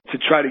 days to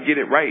try to get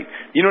it right.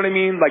 You know what I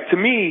mean? Like, to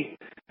me,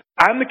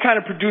 I'm the kind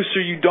of producer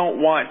you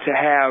don't want to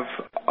have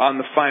on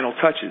the final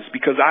touches,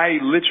 because I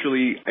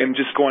literally am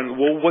just going,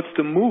 well, what's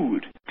the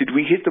mood? Did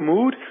we hit the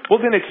mood? Well,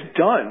 then it's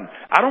done.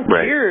 I don't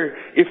care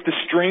if the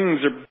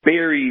strings are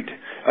buried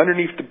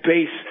underneath the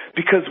bass,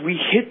 because we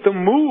hit the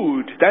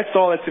mood. That's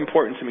all that's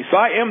important to me. So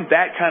I am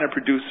that kind of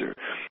producer,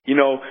 you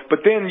know,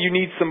 but then you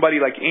need somebody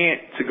like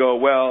Ant to go,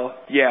 well,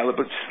 yeah, let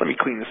me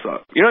clean this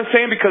up. You know what I'm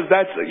saying? Because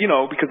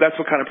that's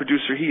what kind of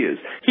producer he is.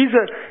 Here's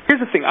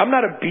the thing. I'm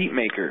not a beat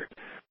maker.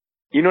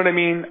 You know what I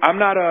mean? I'm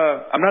not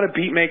a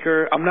beat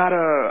maker. I'm not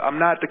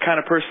the kind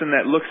of person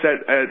that looks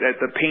at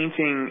the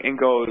painting and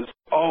goes,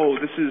 oh,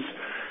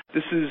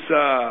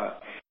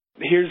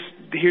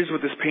 here's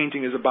what this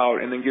painting is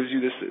about, and then gives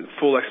you this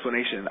full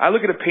explanation. I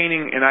look at a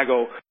painting and I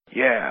go,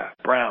 yeah,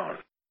 brown.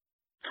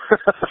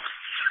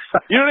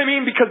 You know what I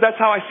mean? Because that's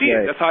how I see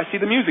it. That's how I see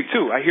the music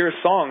too. I hear a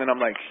song and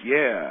I'm like,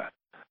 yeah,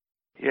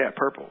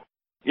 purple.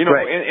 You know,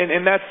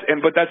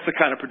 but that's the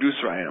kind of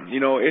producer I am,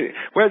 you know,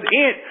 whereas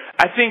Ant,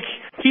 I think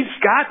he's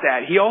got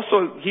that. He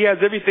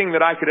has everything that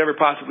I could ever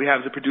possibly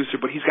have as a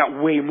producer, but he's got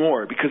way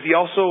more, because he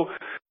also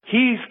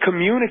he's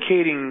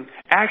communicating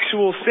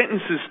actual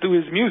sentences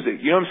through his music.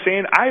 You know what I'm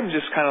saying? I'm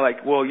just kind of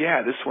like, well,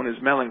 yeah, this one is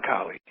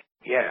melancholy.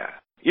 Yeah.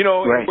 You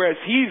know, right. Whereas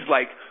he's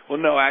like, well,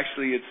 no,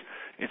 actually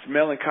it's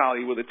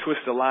melancholy with a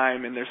twist of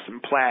lime and there's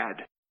some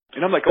plaid.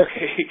 And I'm like,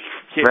 okay,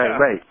 yeah.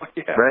 Right.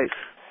 Yeah. Right.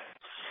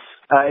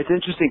 It's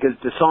interesting because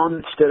the song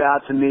that stood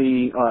out to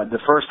me the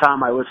first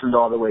time I listened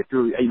all the way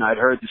through, you know, I'd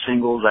heard the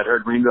singles, I'd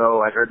heard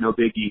Ringo, I'd heard No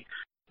Biggie,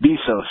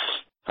 Bezos.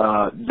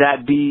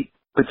 That beat,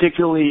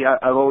 particularly,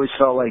 I've always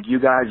felt like you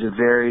guys are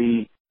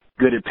very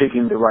good at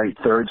picking the right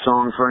third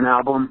song for an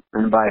album.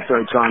 And by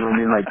third song, I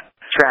mean like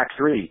track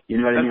 3. You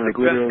know what I mean? Like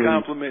the literally.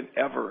 Best compliment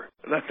ever.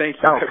 Thank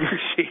you. I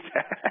appreciate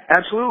that.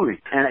 Absolutely.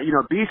 And, you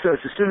know,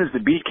 Bezos, as soon as the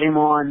beat came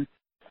on,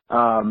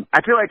 I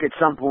feel like at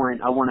some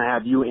point I want to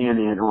have you and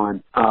Ant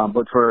on,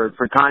 but for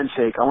time's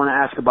sake, I want to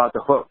ask about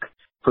the hook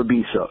for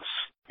Bezos.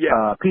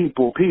 Yeah.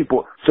 People.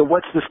 So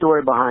what's the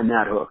story behind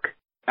that hook?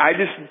 I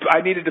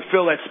needed to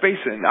fill that space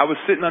in. I was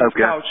sitting on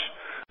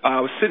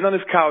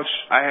this couch.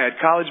 I had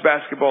college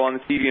basketball on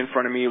the TV in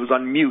front of me. It was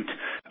on mute.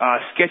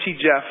 Sketchy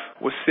Jeff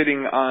was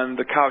sitting on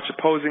the couch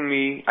opposing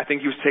me. I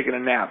think he was taking a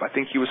nap. I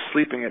think he was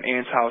sleeping at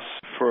Ant's house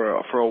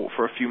for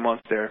a few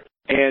months there.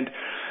 And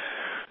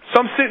so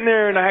I'm sitting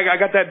there, and I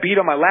got that beat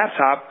on my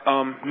laptop.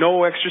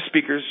 No extra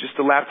speakers, just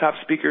the laptop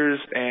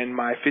speakers and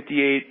my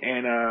 58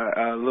 and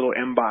a little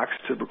M box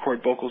to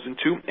record vocals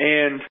into.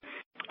 And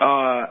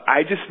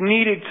I just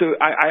needed to.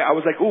 I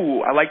was like,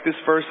 ooh, I like this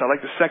verse. I like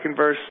the second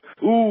verse.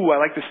 Ooh,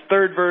 I like this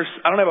third verse.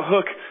 I don't have a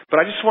hook, but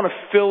I just want to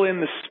fill in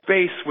the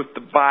space with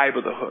the vibe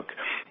of the hook.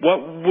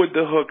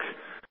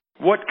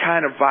 What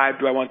kind of vibe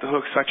do I want the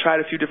hook? So I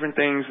tried a few different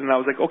things, and I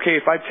was like, okay,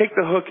 if I take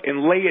the hook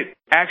and lay it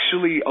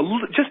actually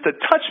just a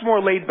touch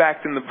more laid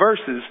back than the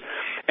verses,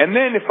 and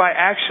then if I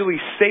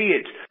actually say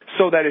it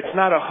so that it's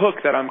not a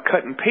hook that I'm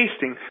cut and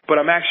pasting, but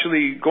I'm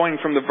actually going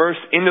from the verse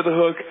into the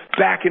hook,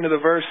 back into the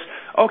verse,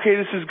 okay,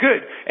 this is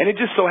good. And it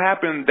just so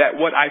happened that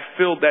what I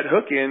filled that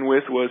hook in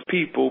with was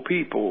people.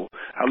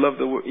 I love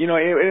the, you know,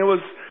 it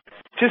was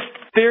just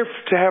there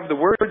to have the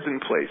words in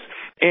place.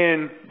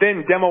 And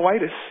then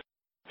Demoitis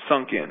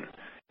sunk in.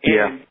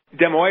 And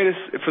Demoitis,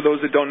 for those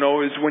that don't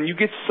know, is when you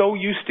get so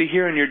used to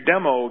hearing your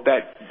demo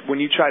that when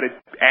you try to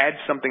add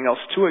something else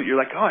to it, you're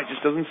like, oh, it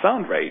just doesn't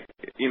sound right.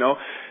 You know,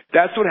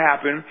 that's what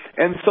happened.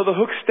 And so the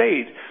hook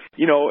stayed.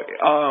 You know,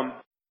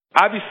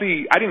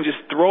 obviously, I didn't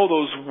just throw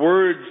those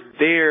words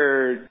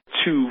there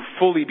to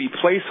fully be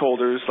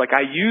placeholders. Like,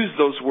 I used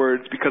those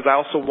words because I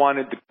also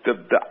wanted the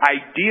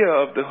idea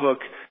of the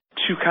hook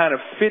to kind of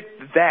fit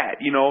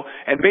that, you know.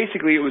 And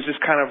basically, it was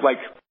just kind of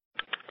like,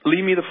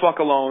 leave me the fuck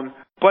alone.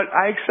 But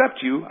I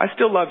accept you. I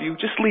still love you.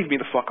 Just leave me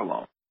the fuck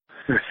alone.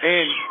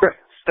 And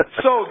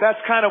so that's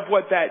kind of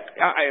what that.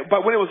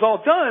 But when it was all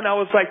done, I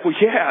was like, well,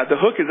 yeah,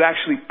 the hook is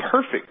actually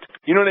perfect.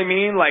 You know what I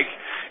mean? Like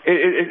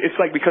it's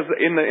like, because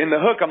in the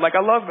hook, I'm like,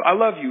 I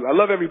love you. I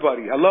love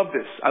everybody. I love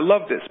this.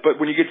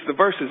 But when you get to the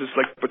verses, it's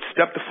like, but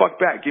step the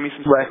fuck back. Give me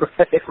some. Right.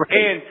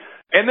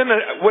 And then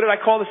what did I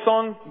call the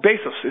song?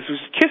 Besos. It was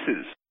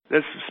kisses.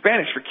 That's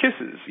Spanish for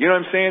kisses. You know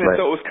what I'm saying? And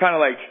so it was kind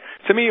of like,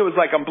 to me, it was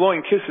like I'm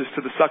blowing kisses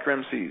to the sucker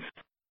MCs.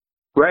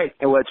 Right.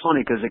 And well, it's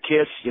funny because a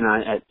kiss, you know,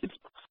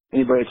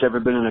 anybody that's ever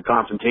been in a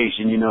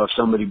confrontation, you know, if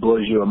somebody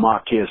blows you a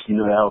mock kiss, you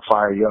know, that'll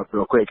fire you up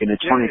real quick. And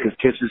it's funny because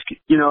kisses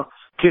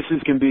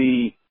can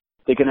be,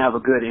 they can have a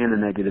good and a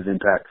negative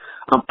impact.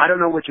 I don't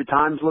know what your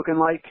time's looking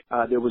like.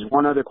 There was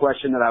one other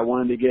question that I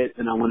wanted to get,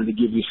 and I wanted to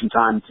give you some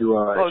time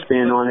to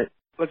expand on it.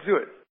 Let's do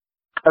it.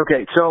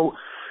 Okay. So,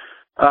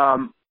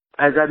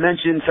 as I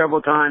mentioned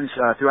several times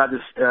throughout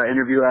this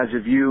interview, as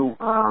of you,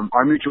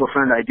 our mutual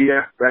friend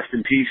Idea, rest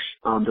in peace.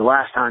 The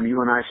last time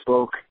you and I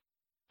spoke,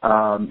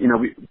 you know,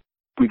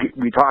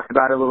 we talked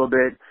about it a little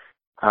bit.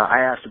 I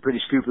asked a pretty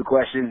stupid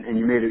question, and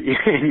you made it.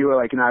 And you were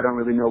like, "No, I don't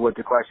really know what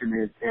the question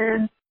is."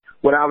 And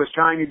what I was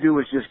trying to do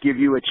was just give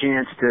you a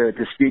chance to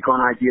speak on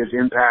Idea's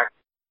impact.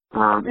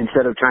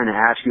 Instead of trying to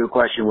ask you a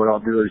question, what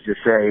I'll do is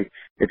just say,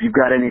 if you've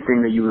got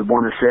anything that you would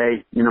want to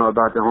say, you know,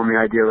 about the homie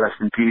Idea, rest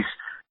in peace.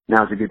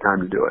 Now's a good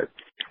time to do it.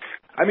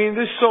 I mean,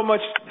 there's so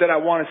much that I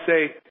want to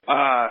say,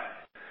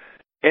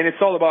 and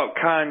it's all about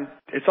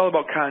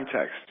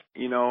context,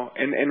 you know.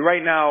 And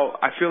right now,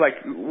 I feel like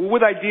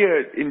with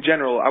Idea in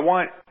general, I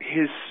want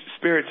his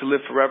spirit to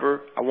live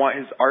forever. I want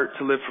his art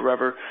to live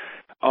forever,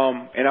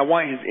 and I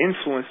want his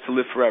influence to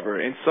live forever.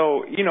 And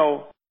so, you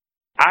know,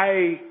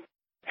 I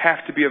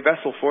have to be a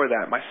vessel for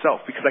that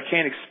myself, because I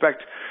can't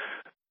expect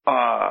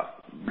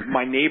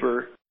my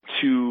neighbor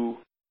to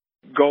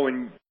go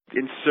and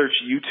search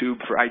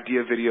YouTube for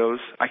Idea videos.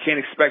 I can't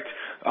expect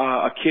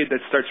a kid that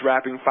starts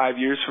rapping 5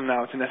 years from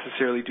now to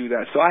necessarily do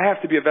that. So I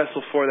have to be a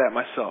vessel for that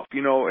myself.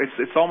 You know,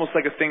 it's almost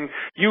like a thing.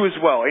 You as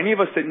well. Any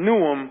of us that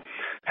knew him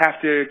have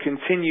to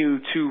continue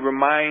to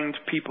remind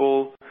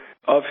people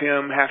of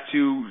him.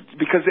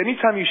 Because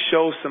anytime you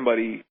show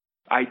somebody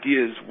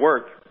Idea's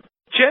work,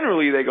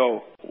 generally they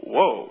go,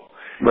 whoa.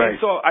 Right. And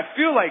so I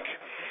feel like,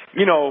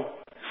 you know,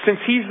 since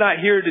he's not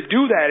here to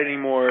do that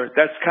anymore,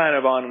 that's kind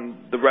of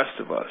on the rest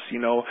of us, you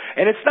know.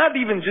 And it's not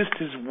even just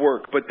his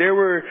work, but there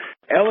were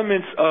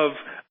elements of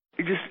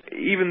just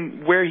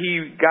even where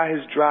he got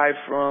his drive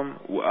from,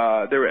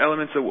 there were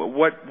elements of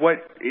what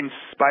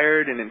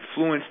inspired and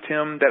influenced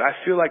him that I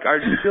feel like are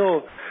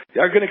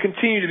going to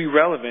continue to be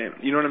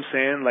relevant. You know what I'm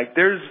saying? Like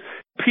there's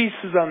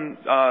pieces on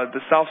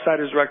the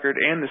Southsiders record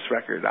and this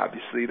record,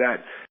 obviously,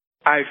 that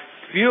I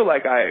feel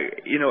like I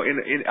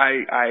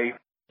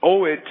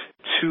owe it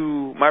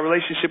to my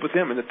relationship with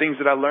him and the things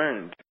that I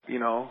learned,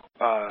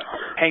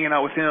 hanging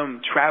out with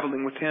him,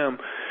 traveling with him,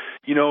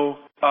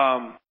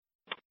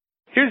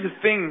 here's the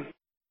thing.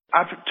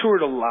 I've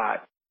toured a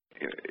lot.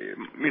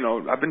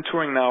 I've been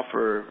touring now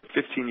for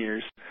 15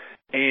 years.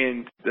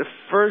 And the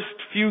first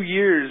few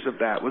years of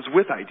that was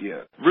with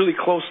Idea, really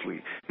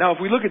closely. Now, if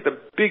we look at the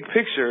big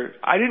picture,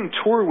 I didn't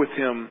tour with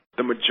him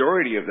the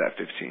majority of that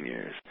 15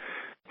 years.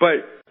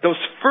 But those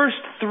first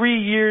 3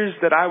 years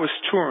that I was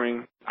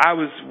touring, I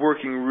was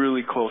working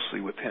really closely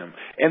with him.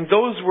 And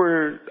those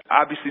were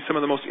obviously some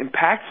of the most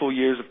impactful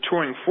years of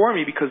touring for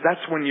me, because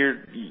that's when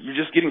you're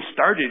just getting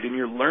started and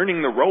you're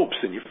learning the ropes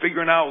and you're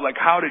figuring out like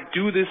how to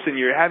do this, and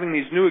you're having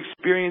these new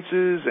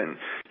experiences and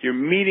you're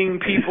meeting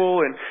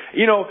people and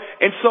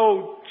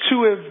so to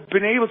have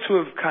been able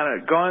to have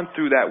kind of gone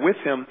through that with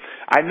him,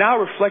 I now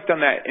reflect on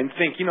that and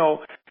think,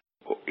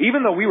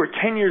 even though we were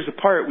 10 years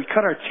apart, we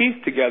cut our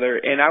teeth together,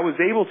 and I was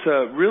able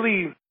to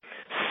really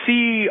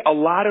see a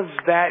lot of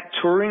that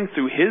touring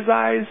through his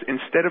eyes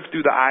instead of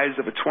through the eyes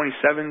of a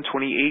 27,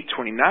 28,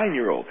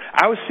 29-year-old.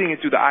 I was seeing it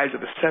through the eyes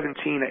of a 17,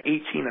 an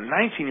 18, a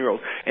 19-year-old.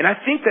 And I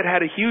think that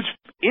had a huge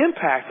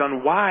impact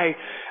on why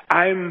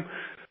I'm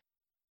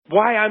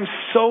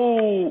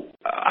so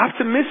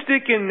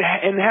optimistic and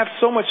have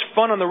so much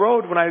fun on the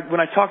road when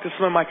I talk to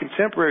some of my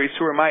contemporaries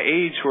who are my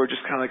age, who are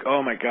just kind of like,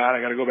 oh my God,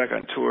 I got to go back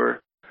on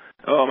tour.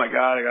 Oh my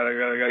God, I gotta,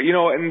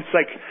 and it's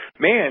like,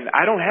 man,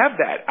 I don't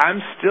have that.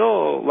 I'm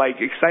still like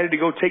excited to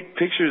go take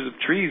pictures of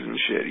trees and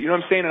shit. You know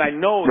what I'm saying? And I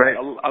know right.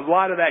 that a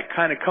lot of that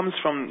kind of comes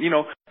from,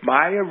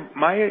 my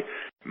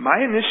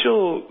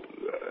initial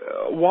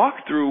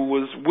walkthrough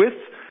was with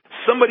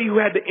somebody who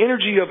had the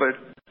energy of a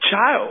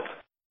child.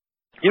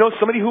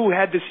 Somebody who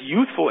had this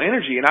youthful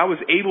energy, and I was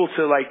able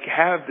to like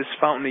have this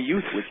fountain of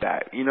youth with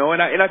that, and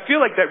I feel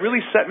like that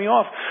really set me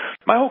off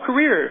my whole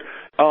career,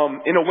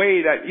 in a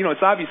way that,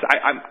 it's obvious.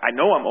 I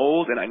know I'm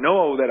old, and I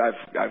know that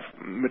I've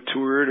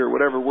matured, or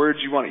whatever words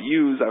you want to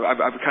use.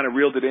 I've kind of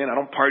reeled it in. I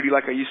don't party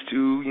like I used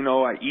to,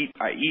 I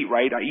eat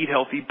right, I eat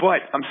healthy,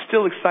 but I'm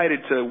still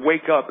excited to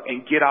wake up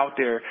and get out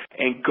there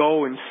and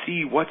go and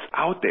see what's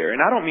out there.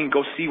 And I don't mean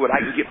go see what I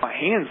can get my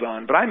hands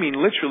on, but I mean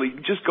literally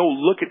just go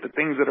look at the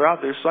things that are out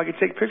there so I can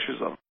take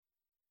pictures of them.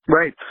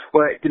 Right.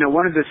 Well,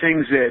 one of the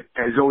things that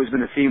has always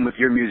been a theme with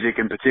your music,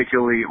 and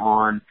particularly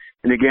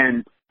and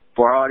again,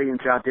 for our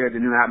audience out there, the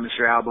new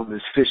Atmosphere album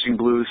is Fishing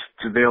Blues.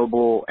 It's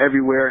available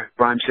everywhere,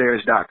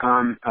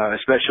 BrianSayers.com,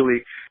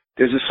 especially.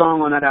 There's a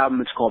song on that album,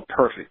 it's called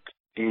Perfect.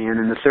 And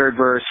in the third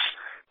verse,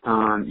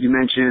 you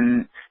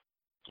mention,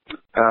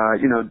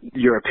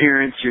 your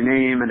appearance, your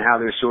name, and how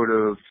there's sort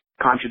of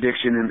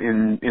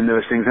contradiction in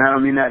those things. And I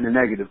don't mean that in a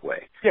negative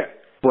way. Yeah.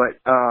 But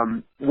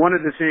one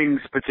of the things,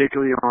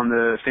 particularly on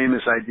the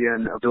famous Idea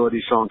and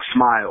Ability song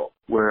Smile,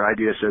 where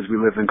Idea says we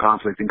live in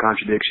conflict and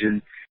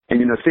contradiction, and,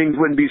 things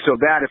wouldn't be so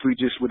bad if we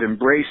just would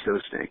embrace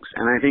those things.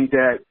 And I think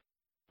that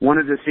one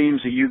of the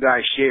themes that you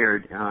guys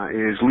shared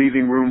is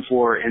leaving room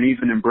for and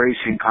even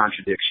embracing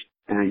contradiction.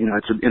 And,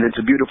 it's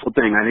a beautiful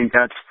thing. I think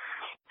that's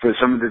for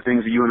some of the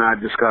things that you and I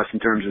have discussed in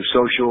terms of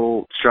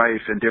social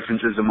strife and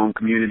differences among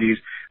communities.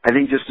 I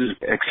think just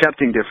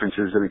accepting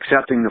differences and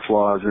accepting the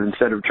flaws, and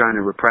instead of trying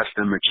to repress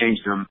them or change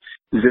them,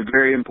 is a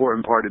very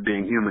important part of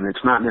being human.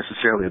 It's not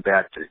necessarily a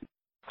bad thing.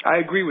 I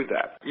agree with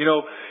that. And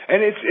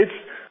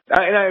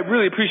and I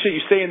really appreciate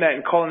you saying that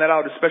and calling that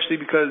out, especially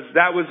because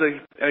that was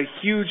a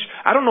huge,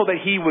 I don't know that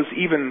he was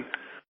even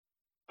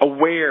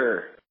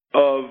aware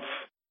of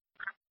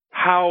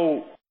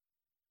how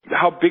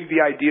big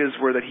the ideas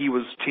were that he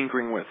was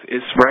tinkering with,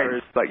 as far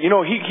as like, he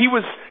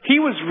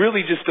was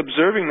really just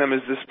observing them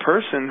as this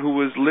person who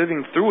was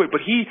living through it,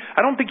 but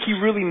I don't think he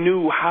really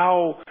knew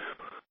how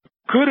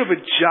good of a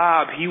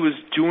job he was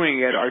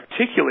doing at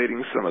articulating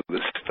some of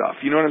this stuff.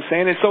 You know what I'm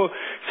saying? And so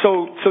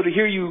to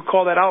hear you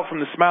call that out from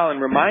the Smile and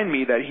remind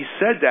me that he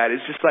said that is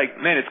just like,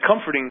 man, it's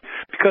comforting,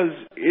 because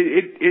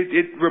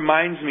it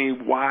reminds me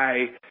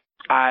why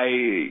I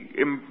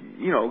am,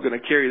 going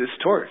to carry this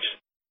torch.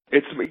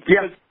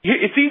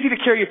 It's easy to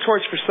carry a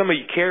torch for somebody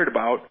you cared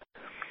about,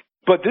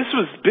 but this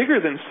was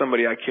bigger than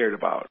somebody I cared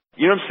about.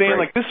 You know what I'm saying?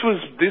 Right. Like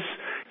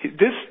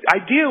this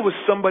Idea was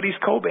somebody's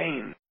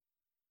Cobain.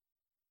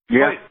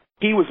 Yeah. But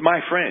he was my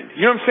friend.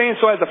 You know what I'm saying?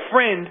 So as a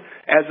friend,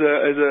 as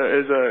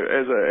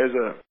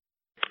a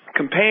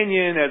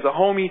companion, as a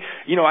homie,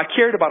 I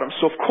cared about him.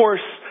 So of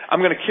course I'm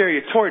going to carry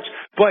a torch,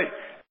 but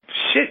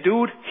shit,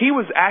 dude, he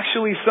was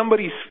actually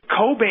somebody's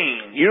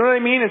Cobain. You know what I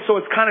mean? And so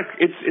it's kind of,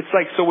 it's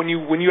like, so when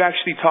you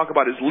actually talk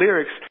about his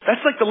lyrics,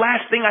 that's like the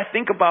last thing I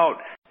think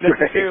about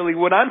necessarily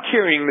when I'm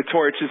carrying the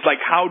torch, is like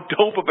how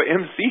dope of an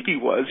MC he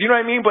was. You know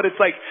what I mean? But it's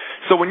like,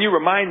 so when you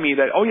remind me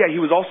that, oh yeah,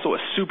 he was also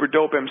a super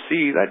dope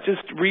MC, that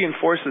just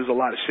reinforces a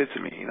lot of shit to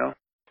me,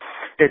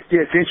 It's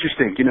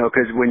interesting,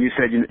 because when you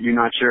said you're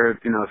not sure,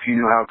 if you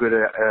knew how good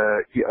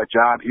a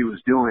job he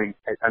was doing.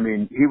 I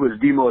mean, he was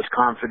the most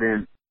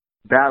confident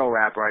battle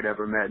rapper I'd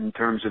ever met in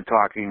terms of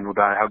talking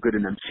about how good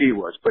an MC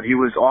was. But he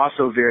was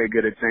also very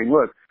good at saying,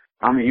 look,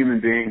 I'm a human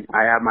being.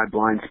 I have my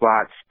blind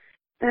spots.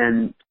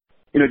 And,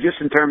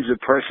 just in terms of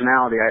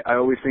personality, I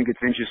always think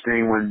it's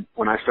interesting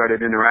when I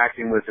started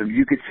interacting with him,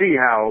 you could see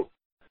how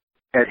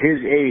at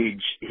his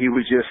age, he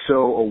was just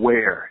so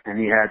aware and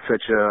he had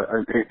such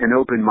an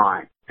open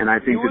mind. And I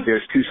think that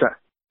there's two sides.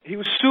 He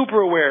was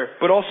super aware,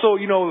 but also,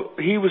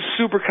 he was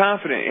super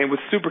confident. And with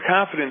super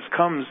confidence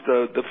comes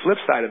the flip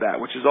side of that,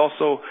 which is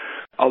also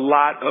a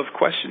lot of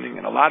questioning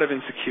and a lot of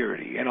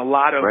insecurity and a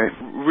lot of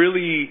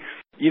really,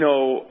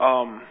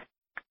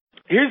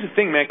 here's the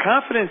thing, man.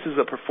 Confidence is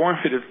a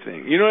performative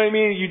thing. You know what I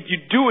mean? You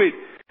do it.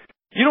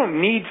 You don't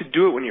need to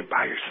do it when you're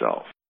by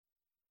yourself.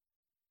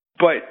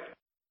 But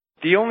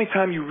the only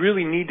time you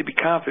really need to be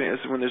confident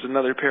is when there's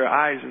another pair of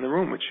eyes in the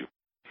room with you.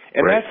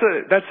 And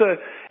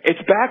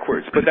it's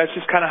backwards, but that's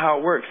just kind of how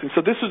it works. And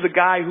so this was a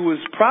guy who was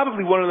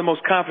probably one of the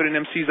most confident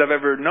MCs I've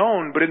ever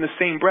known, but in the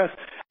same breath,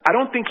 I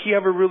don't think he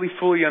ever really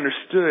fully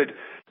understood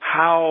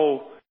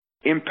how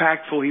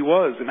impactful he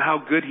was and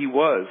how good he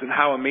was and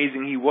how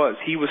amazing he was.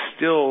 He was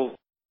still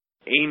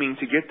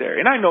aiming to get there.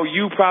 And I know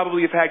you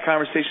probably have had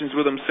conversations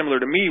with him similar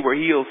to me where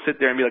he'll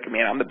sit there and be like,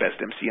 man, I'm the best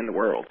MC in the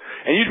world.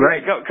 And you'd be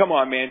like, come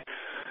on, man.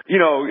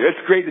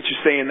 It's great that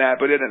you're saying that,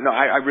 but no,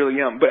 I really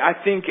am. But I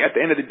think at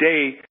the end of the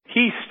day,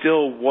 he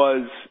still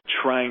was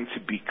trying to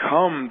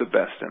become the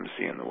best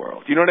MC in the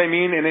world. You know what I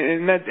mean?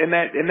 And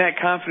that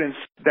confidence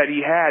that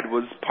he had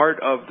was part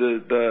of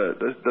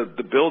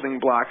the building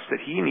blocks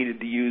that he needed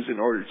to use in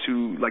order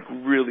to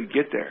really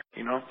get there.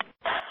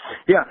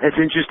 Yeah, it's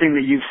interesting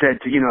that you've said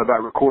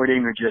about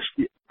recording or just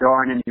there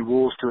aren't any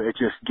rules to it.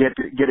 Just get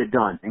it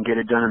done and get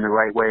it done in the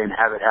right way and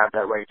have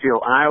that right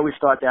feel. And I always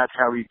thought that's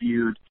how he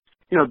viewed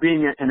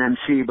being an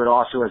MC, but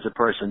also as a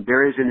person.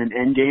 There isn't an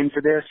end game for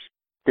this.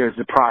 There's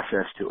the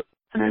process to it.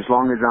 And as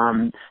long as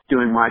I'm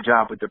doing my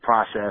job with the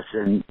process,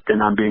 and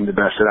then I'm being the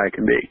best that I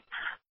can be.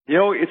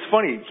 It's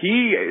funny.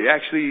 He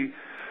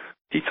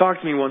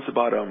talked to me once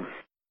about art.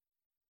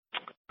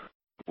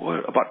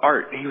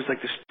 He was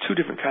like, there's two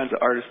different kinds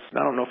of artists. And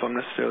I don't know if I'm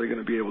necessarily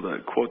going to be able to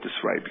quote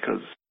this right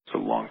because it's a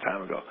long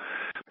time ago.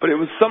 But it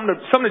was something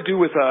to do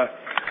with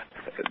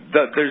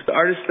there's the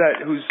artist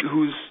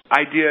whose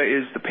idea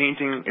is the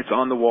painting, it's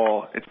on the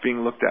wall, it's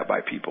being looked at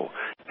by people.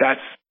 That's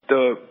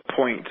the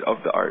point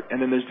of the art.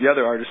 And then there's the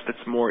other artist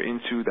that's more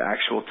into the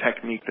actual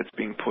technique that's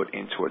being put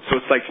into it. So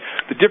it's like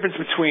the difference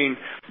between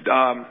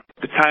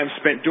the time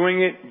spent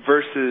doing it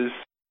versus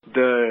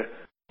the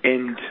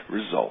end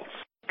results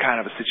kind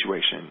of a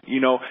situation,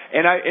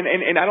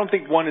 And I don't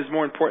think one is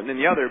more important than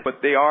the other,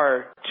 but they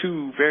are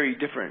two very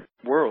different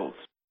worlds.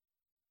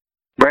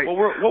 Right.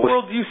 What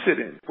world do you sit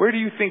in? Where do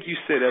you think you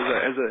sit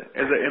as a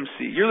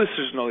MC? Your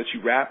listeners know that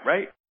you rap,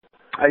 right?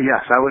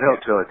 Yes, I would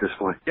hope so at this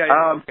point.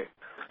 Yeah. Okay.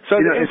 So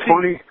it's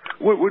funny.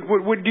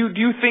 Do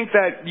you think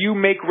that you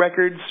make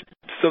records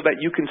so that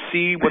you can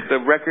see what the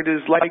record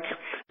is like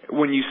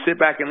when you sit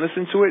back and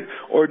listen to it,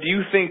 or do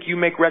you think you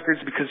make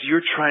records because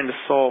you're trying to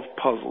solve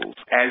puzzles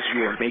as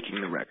you are making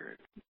the record?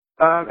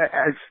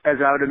 As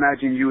I would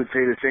imagine you would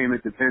say the same,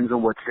 it depends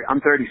on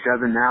I'm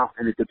 37 now,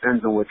 and it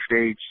depends on what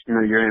stage,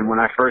 you're in. When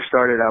I first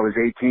started, I was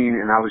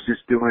 18, and I was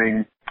just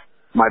doing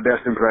my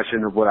best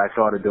impression of what I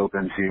thought a dope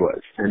MC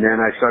was. And then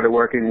I started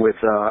working with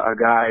a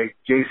guy,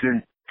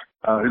 Jason,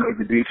 who made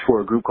the beats for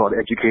a group called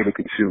Educated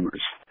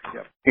Consumers.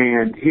 Yep.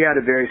 And he had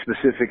a very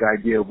specific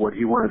idea of what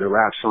he wanted a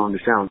rap song to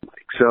sound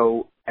like.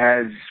 So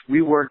as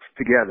we worked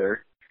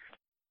together,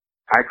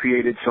 I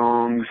created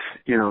songs,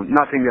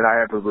 nothing that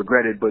I ever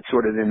regretted, but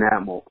sort of in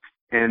that mold.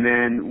 And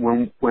then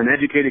when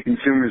Educated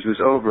Consumers was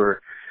over,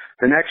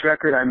 the next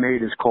record I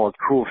made is called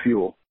Cool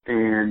Fuel.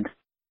 And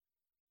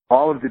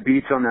all of the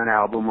beats on that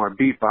album are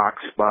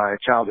beatboxed by a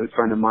childhood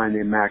friend of mine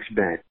named Max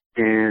Bent.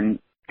 And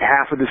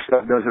half of the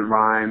stuff doesn't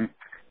rhyme.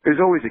 There's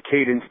always a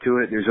cadence to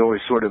it. There's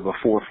always sort of a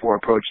 4/4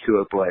 approach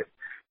to it, but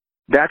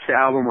that's the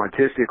album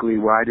artistically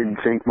where I didn't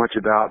think much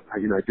about.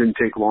 It didn't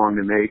take long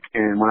to make.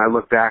 And when I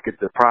look back at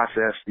the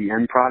process, the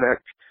end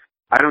product,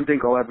 I don't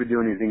think I'll ever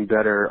do anything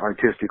better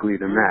artistically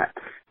than that.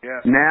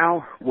 Yeah.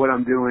 Now, what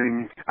I'm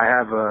doing, I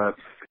have a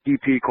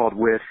EP called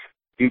With.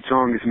 Each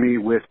song is me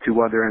with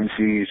two other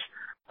MCs.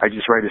 I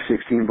just write a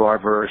 16-bar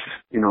verse,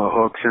 a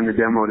hook, send the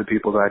demo to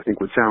people that I think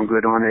would sound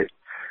good on it.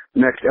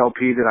 Next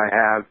LP that I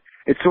have,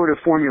 it's sort of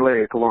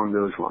formulaic along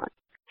those lines.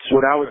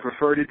 What I would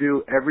prefer to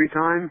do every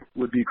time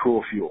would be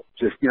Cool Fuel.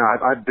 Just,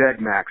 I begged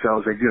Max. I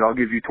was like, dude, I'll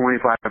give you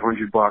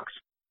 $2,500,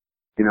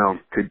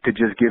 to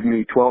just give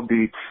me 12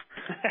 beats.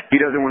 He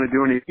doesn't want to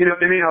do any, you know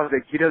what I mean? I was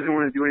like, he doesn't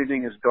want to do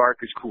anything as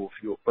dark as Cool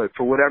Fuel. But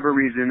for whatever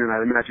reason, and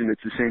I imagine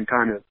it's the same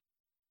kind of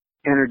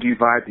energy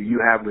vibe that you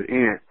have with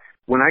Ant,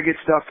 when I get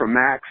stuff from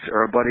Max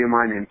or a buddy of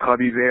mine named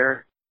Cubby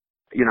Bear,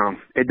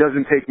 it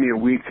doesn't take me a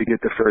week to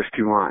get the first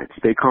two lines.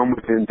 They come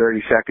within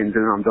 30 seconds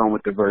and I'm done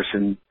with the verse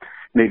in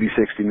maybe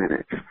 60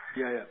 minutes.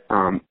 Yeah.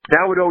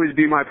 That would always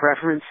be my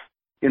preference,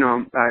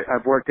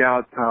 I've worked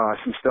out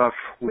some stuff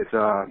with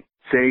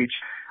Sage.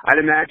 I'd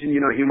imagine,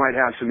 he might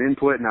have some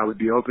input and I would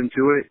be open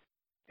to it.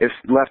 If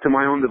left to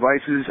my own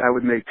devices, I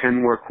would make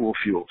 10 more cool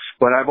fuels.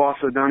 But I've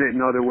also done it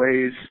in other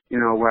ways,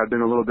 where I've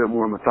been a little bit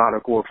more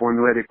methodical or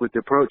formulaic with the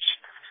approach.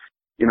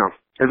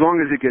 As long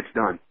as it gets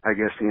done, I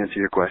guess, to answer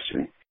your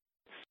question.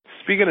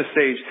 Speaking of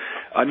Sage,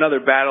 another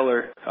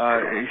battler,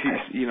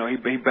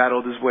 he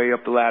battled his way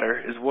up the ladder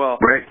as well.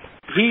 Right.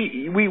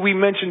 We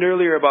mentioned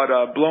earlier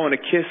about blowing a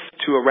kiss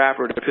to a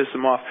rapper to piss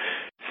him off.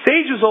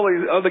 Sage was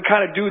always the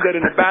kind of dude that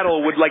in a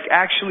battle would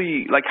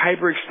actually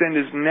hyperextend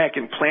his neck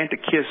and plant a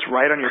kiss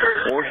right on your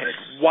forehead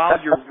while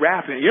you're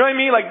rapping. You know what I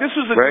mean? This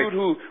was a dude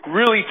who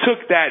really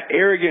took that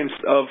arrogance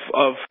of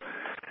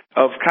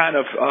kind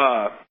of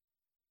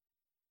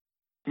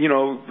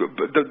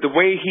the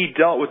way he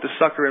dealt with the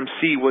sucker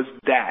MC was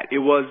that. It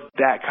was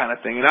that kind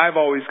of thing. And I've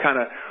always kind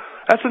of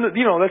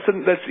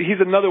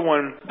he's another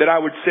one that I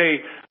would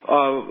say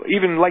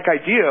even like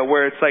Idea,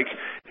 where it's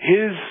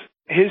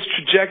his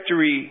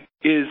trajectory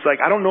is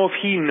I don't know if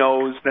he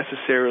knows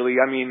necessarily.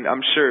 I mean,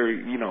 I'm sure,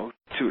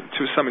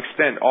 to some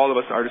extent, all of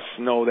us artists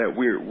know that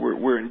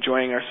we're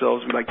enjoying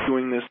ourselves. We like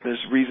doing this. There's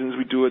reasons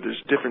we do it.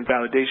 There's different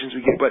validations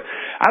we get. But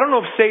I don't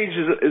know if Sage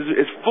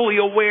is fully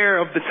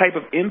aware of the type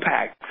of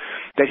impact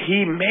that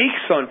he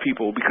makes on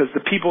people, because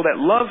the people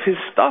that love his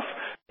stuff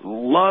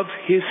love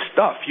his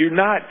stuff. You're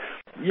not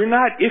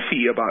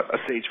iffy about a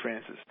Sage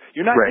Francis.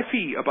 You're not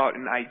iffy about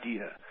an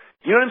Idea.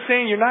 You know what I'm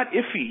saying? You're not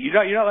iffy. You're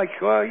not like,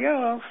 well,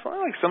 yeah, I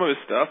like some of his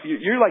stuff.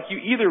 You're like, you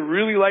either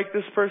really like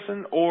this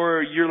person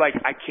or you're like,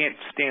 I can't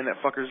stand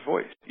that fucker's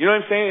voice. You know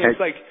what I'm saying? It's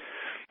like,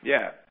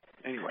 yeah.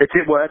 Anyway.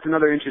 Well, that's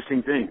another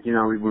interesting thing. We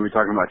were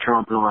talking about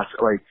Trump and all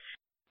that.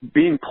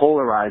 Being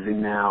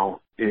polarizing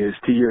now is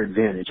to your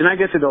advantage. And I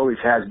guess it always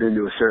has been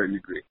to a certain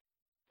degree.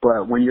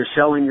 But when you're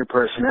selling your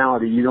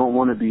personality, you don't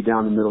want to be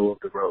down the middle of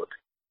the road.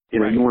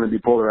 You want to be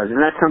polarizing.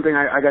 And that's something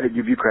I got to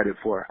give you credit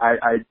for.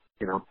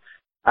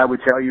 I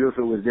would tell you if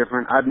it was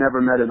different. I've never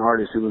met an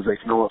artist who was like,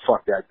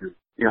 fuck that dude.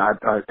 I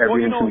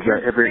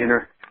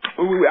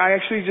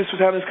actually just was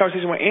having this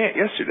conversation with my aunt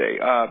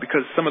yesterday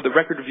because some of the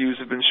record reviews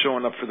have been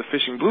showing up for the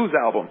Fishing Blues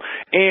album.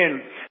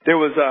 And there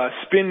was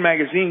Spin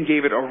Magazine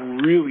gave it a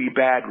really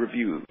bad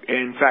review.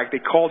 In fact, they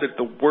called it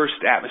the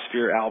worst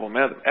Atmosphere album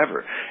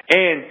ever.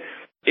 And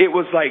it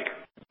was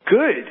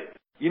good.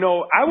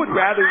 I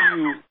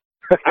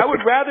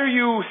would rather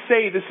you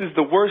say this is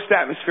the worst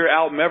Atmosphere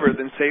album ever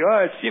than say,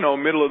 it's,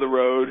 middle of the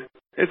road.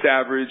 It's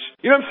average.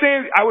 You know what I'm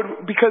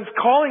saying? Because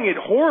calling it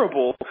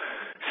horrible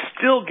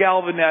still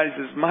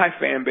galvanizes my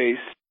fan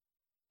base,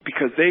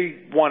 because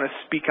they want to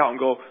speak out and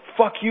go,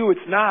 fuck you,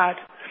 it's not.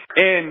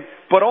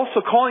 But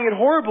also calling it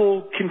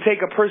horrible can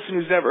take a person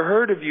who's never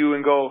heard of you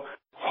and go,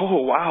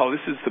 oh, wow,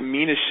 this is the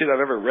meanest shit I've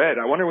ever read.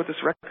 I wonder what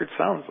this record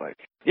sounds like.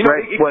 It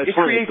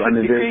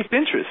creates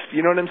interest.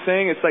 You know what I'm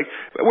saying? It's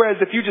whereas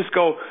if you just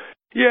go,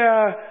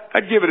 yeah,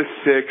 I'd give it a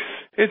 6.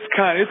 It's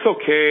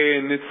okay,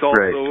 and it's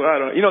also,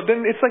 I don't,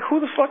 then it's who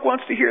the fuck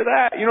wants to hear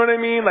that? You know what I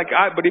mean?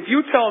 But if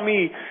you tell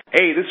me,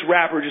 hey, this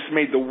rapper just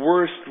made the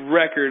worst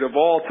record of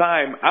all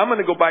time, I'm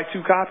going to go buy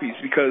 2 copies,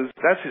 because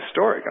that's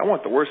historic. I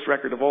want the worst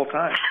record of all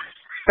time.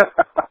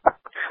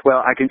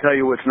 Well, I can tell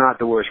you what's not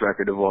the worst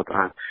record of all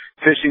time.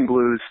 Fishing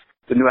Blues,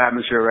 the new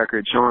Atmosphere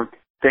record. Sean,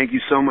 thank you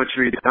so much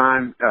for your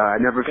time. I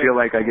never feel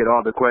like I get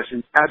all the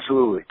questions.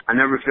 Absolutely. I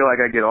never feel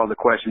like I get all the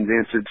questions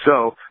answered,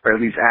 or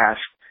at least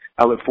asked.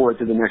 I look forward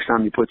to the next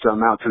time you put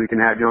something out so we can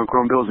have you on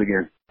Chrome Bills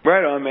again.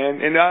 Right on,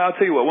 man. And I'll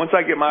tell you what, once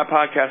I get my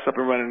podcast up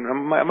and running,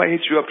 I might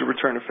hit you up to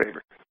return a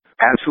favor.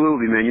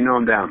 Absolutely, man.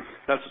 I'm down.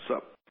 That's what's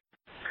up.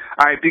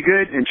 All right, be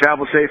good and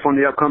travel safe on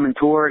the upcoming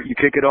tour. You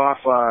kick it off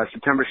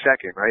September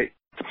 2nd, right?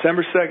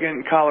 September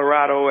 2nd in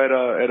Colorado at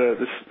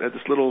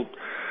this little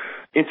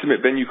intimate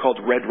venue called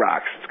Red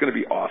Rocks. It's going to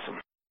be awesome.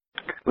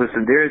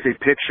 Listen, there is a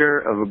picture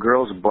of a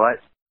girl's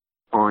butt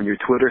on your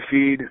Twitter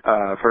feed,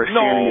 standing at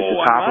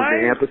the top of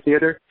the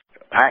amphitheater.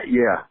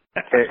 Yeah.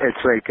 It's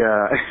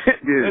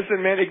dude.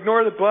 Listen, man,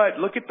 ignore the butt.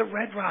 Look at the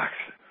Red Rocks.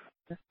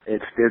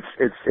 It's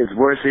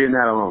worth seeing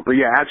that alone. But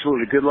yeah,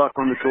 absolutely. Good luck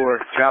on the tour.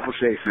 Travel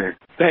safe, man.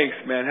 Thanks,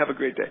 man. Have a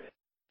great day.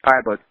 All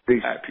right, bud.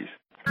 Peace. All right, peace.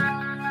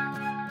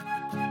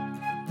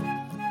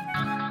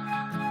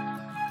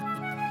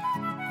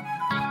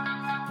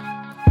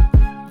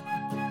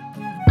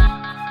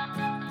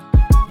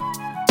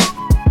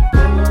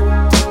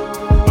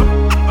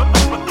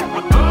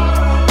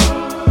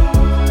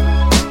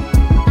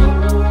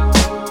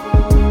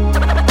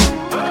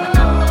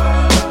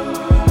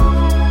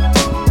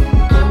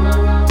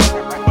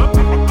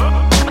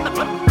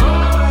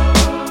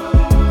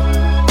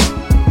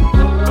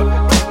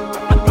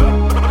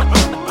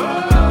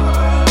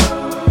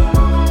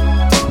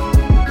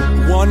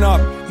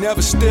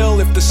 Never still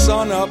if the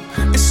sun up.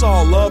 It's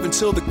all love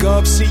until the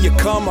gubs see you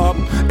come up.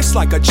 It's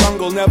like a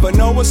jungle, never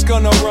know what's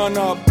gonna run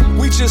up.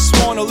 We just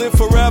wanna live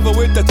forever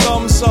with the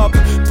thumbs up.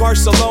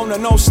 Barcelona,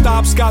 no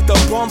stops, got the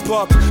bump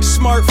up.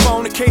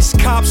 Smartphone in case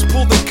cops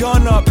pull the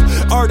gun up.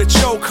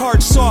 Artichoke,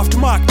 hard, soft,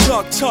 mock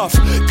duck, tough.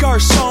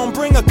 Garçon,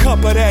 bring a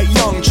cup of that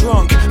young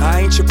drunk.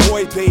 I ain't your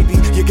boy baby,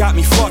 you got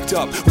me fucked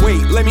up.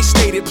 Wait, let me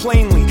state it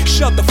plainly,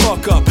 shut the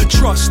fuck up.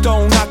 Trust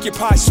don't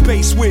occupy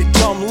space with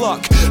dumb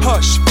luck.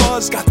 Hush,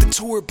 buzz, got the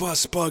tour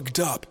bus bugged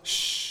up.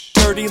 Shh.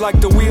 Dirty like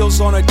the wheels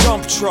on a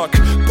dump truck.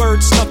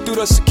 Birds snuck through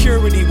the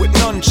security with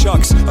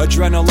nunchucks.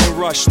 Adrenaline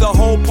rush, the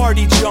whole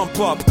party jump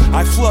up.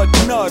 I flood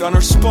nut on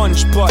her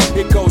sponge butt.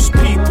 It goes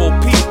people,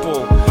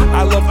 people.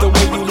 I love the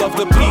way you love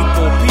the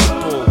people,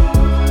 people.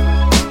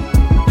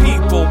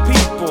 People,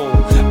 people.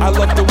 I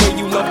love the way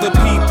you love the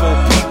people,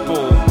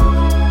 people.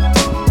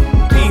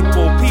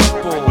 People,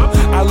 people.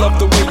 I love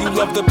the way you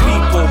love the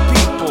people,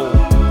 people.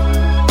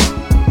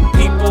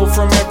 People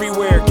from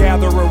everywhere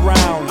gather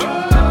around.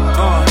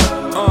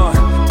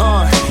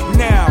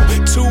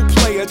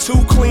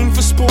 Too clean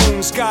for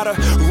spoons. Got a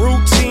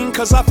routine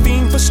cause I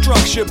fiend for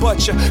structure.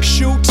 But you're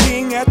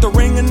shooting at the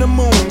ring and the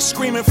moon,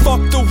 screaming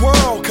fuck the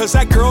world cause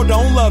that girl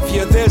don't love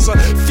you. There's a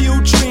few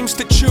dreams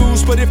to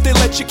choose, but if they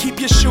let you keep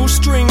your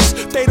shoestrings,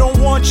 they don't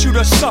want you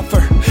to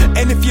suffer.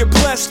 And if you're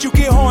blessed, you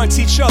can haunt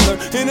each other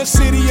in a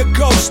city of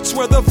ghosts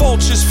where the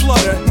vultures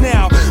flutter.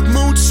 Now,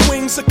 mood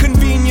swings, a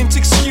convenient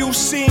excuse.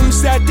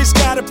 Seems that there's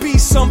gotta be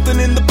something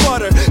in the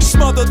butter.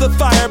 Smother the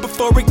fire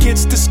before it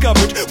gets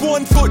discovered.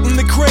 One foot in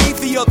the grave,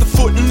 the other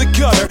foot in the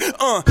gutter.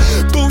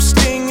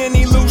 Boosting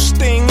any loose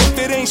thing. If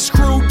it ain't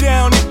screwed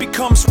down, it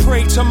becomes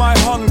prey to my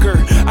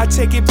hunger. I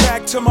take it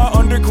back to my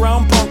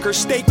underground bunker.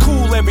 Stay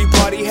cool,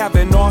 everybody, have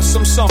an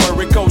awesome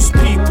summer. It goes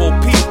people,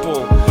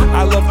 people.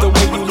 I love the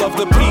way you love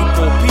the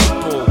people,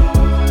 people.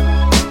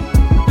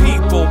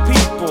 People,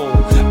 people.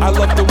 I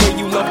love the way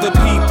you love the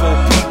people,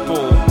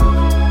 people.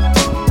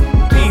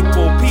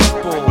 People,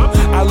 people.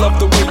 I love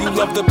the way you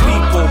love the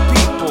people,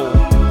 people.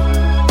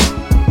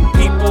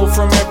 People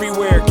from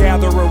everywhere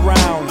gather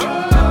around.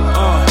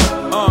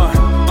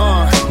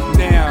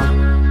 Now.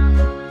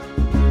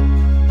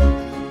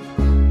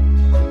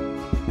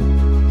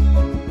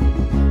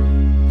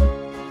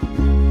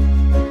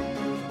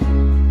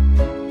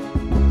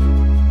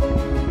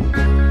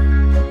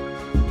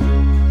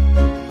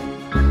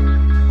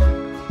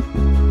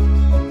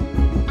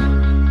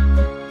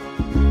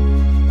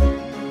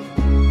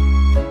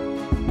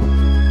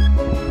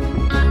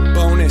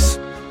 Bonus,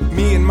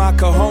 me and my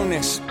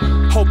cojones.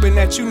 Hoping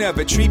that you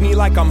never treat me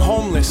like I'm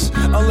homeless.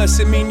 Unless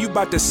it mean you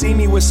about to see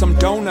me with some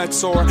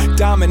donuts or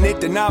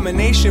dominant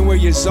denomination where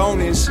your zone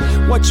is.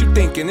 What you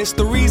thinking? It's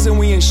the reason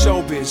we in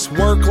showbiz.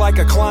 Work like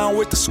a clown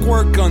with the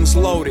squirt guns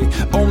loaded.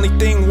 Only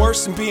thing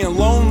worse than being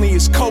lonely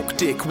is coke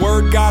dick.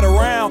 Word got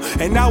around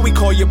and now we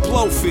call you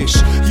blowfish.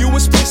 You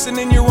was pissing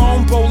in your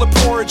own bowl of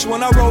porridge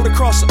when I rode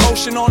across the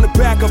ocean on the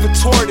back of a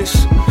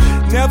tortoise.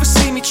 Never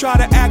see me try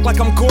to act like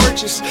I'm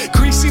gorgeous.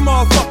 Greasy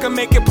motherfucker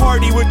making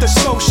party with the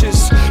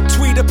socias.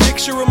 Tweet a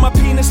picture of my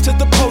penis to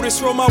the POTUS.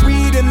 Roll my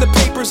weed in the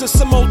papers of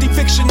some oldie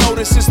fiction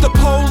notices. The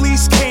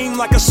police came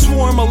like a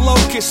swarm of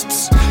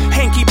locusts.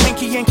 Hanky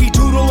panky Yankee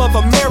Doodle of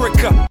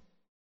America.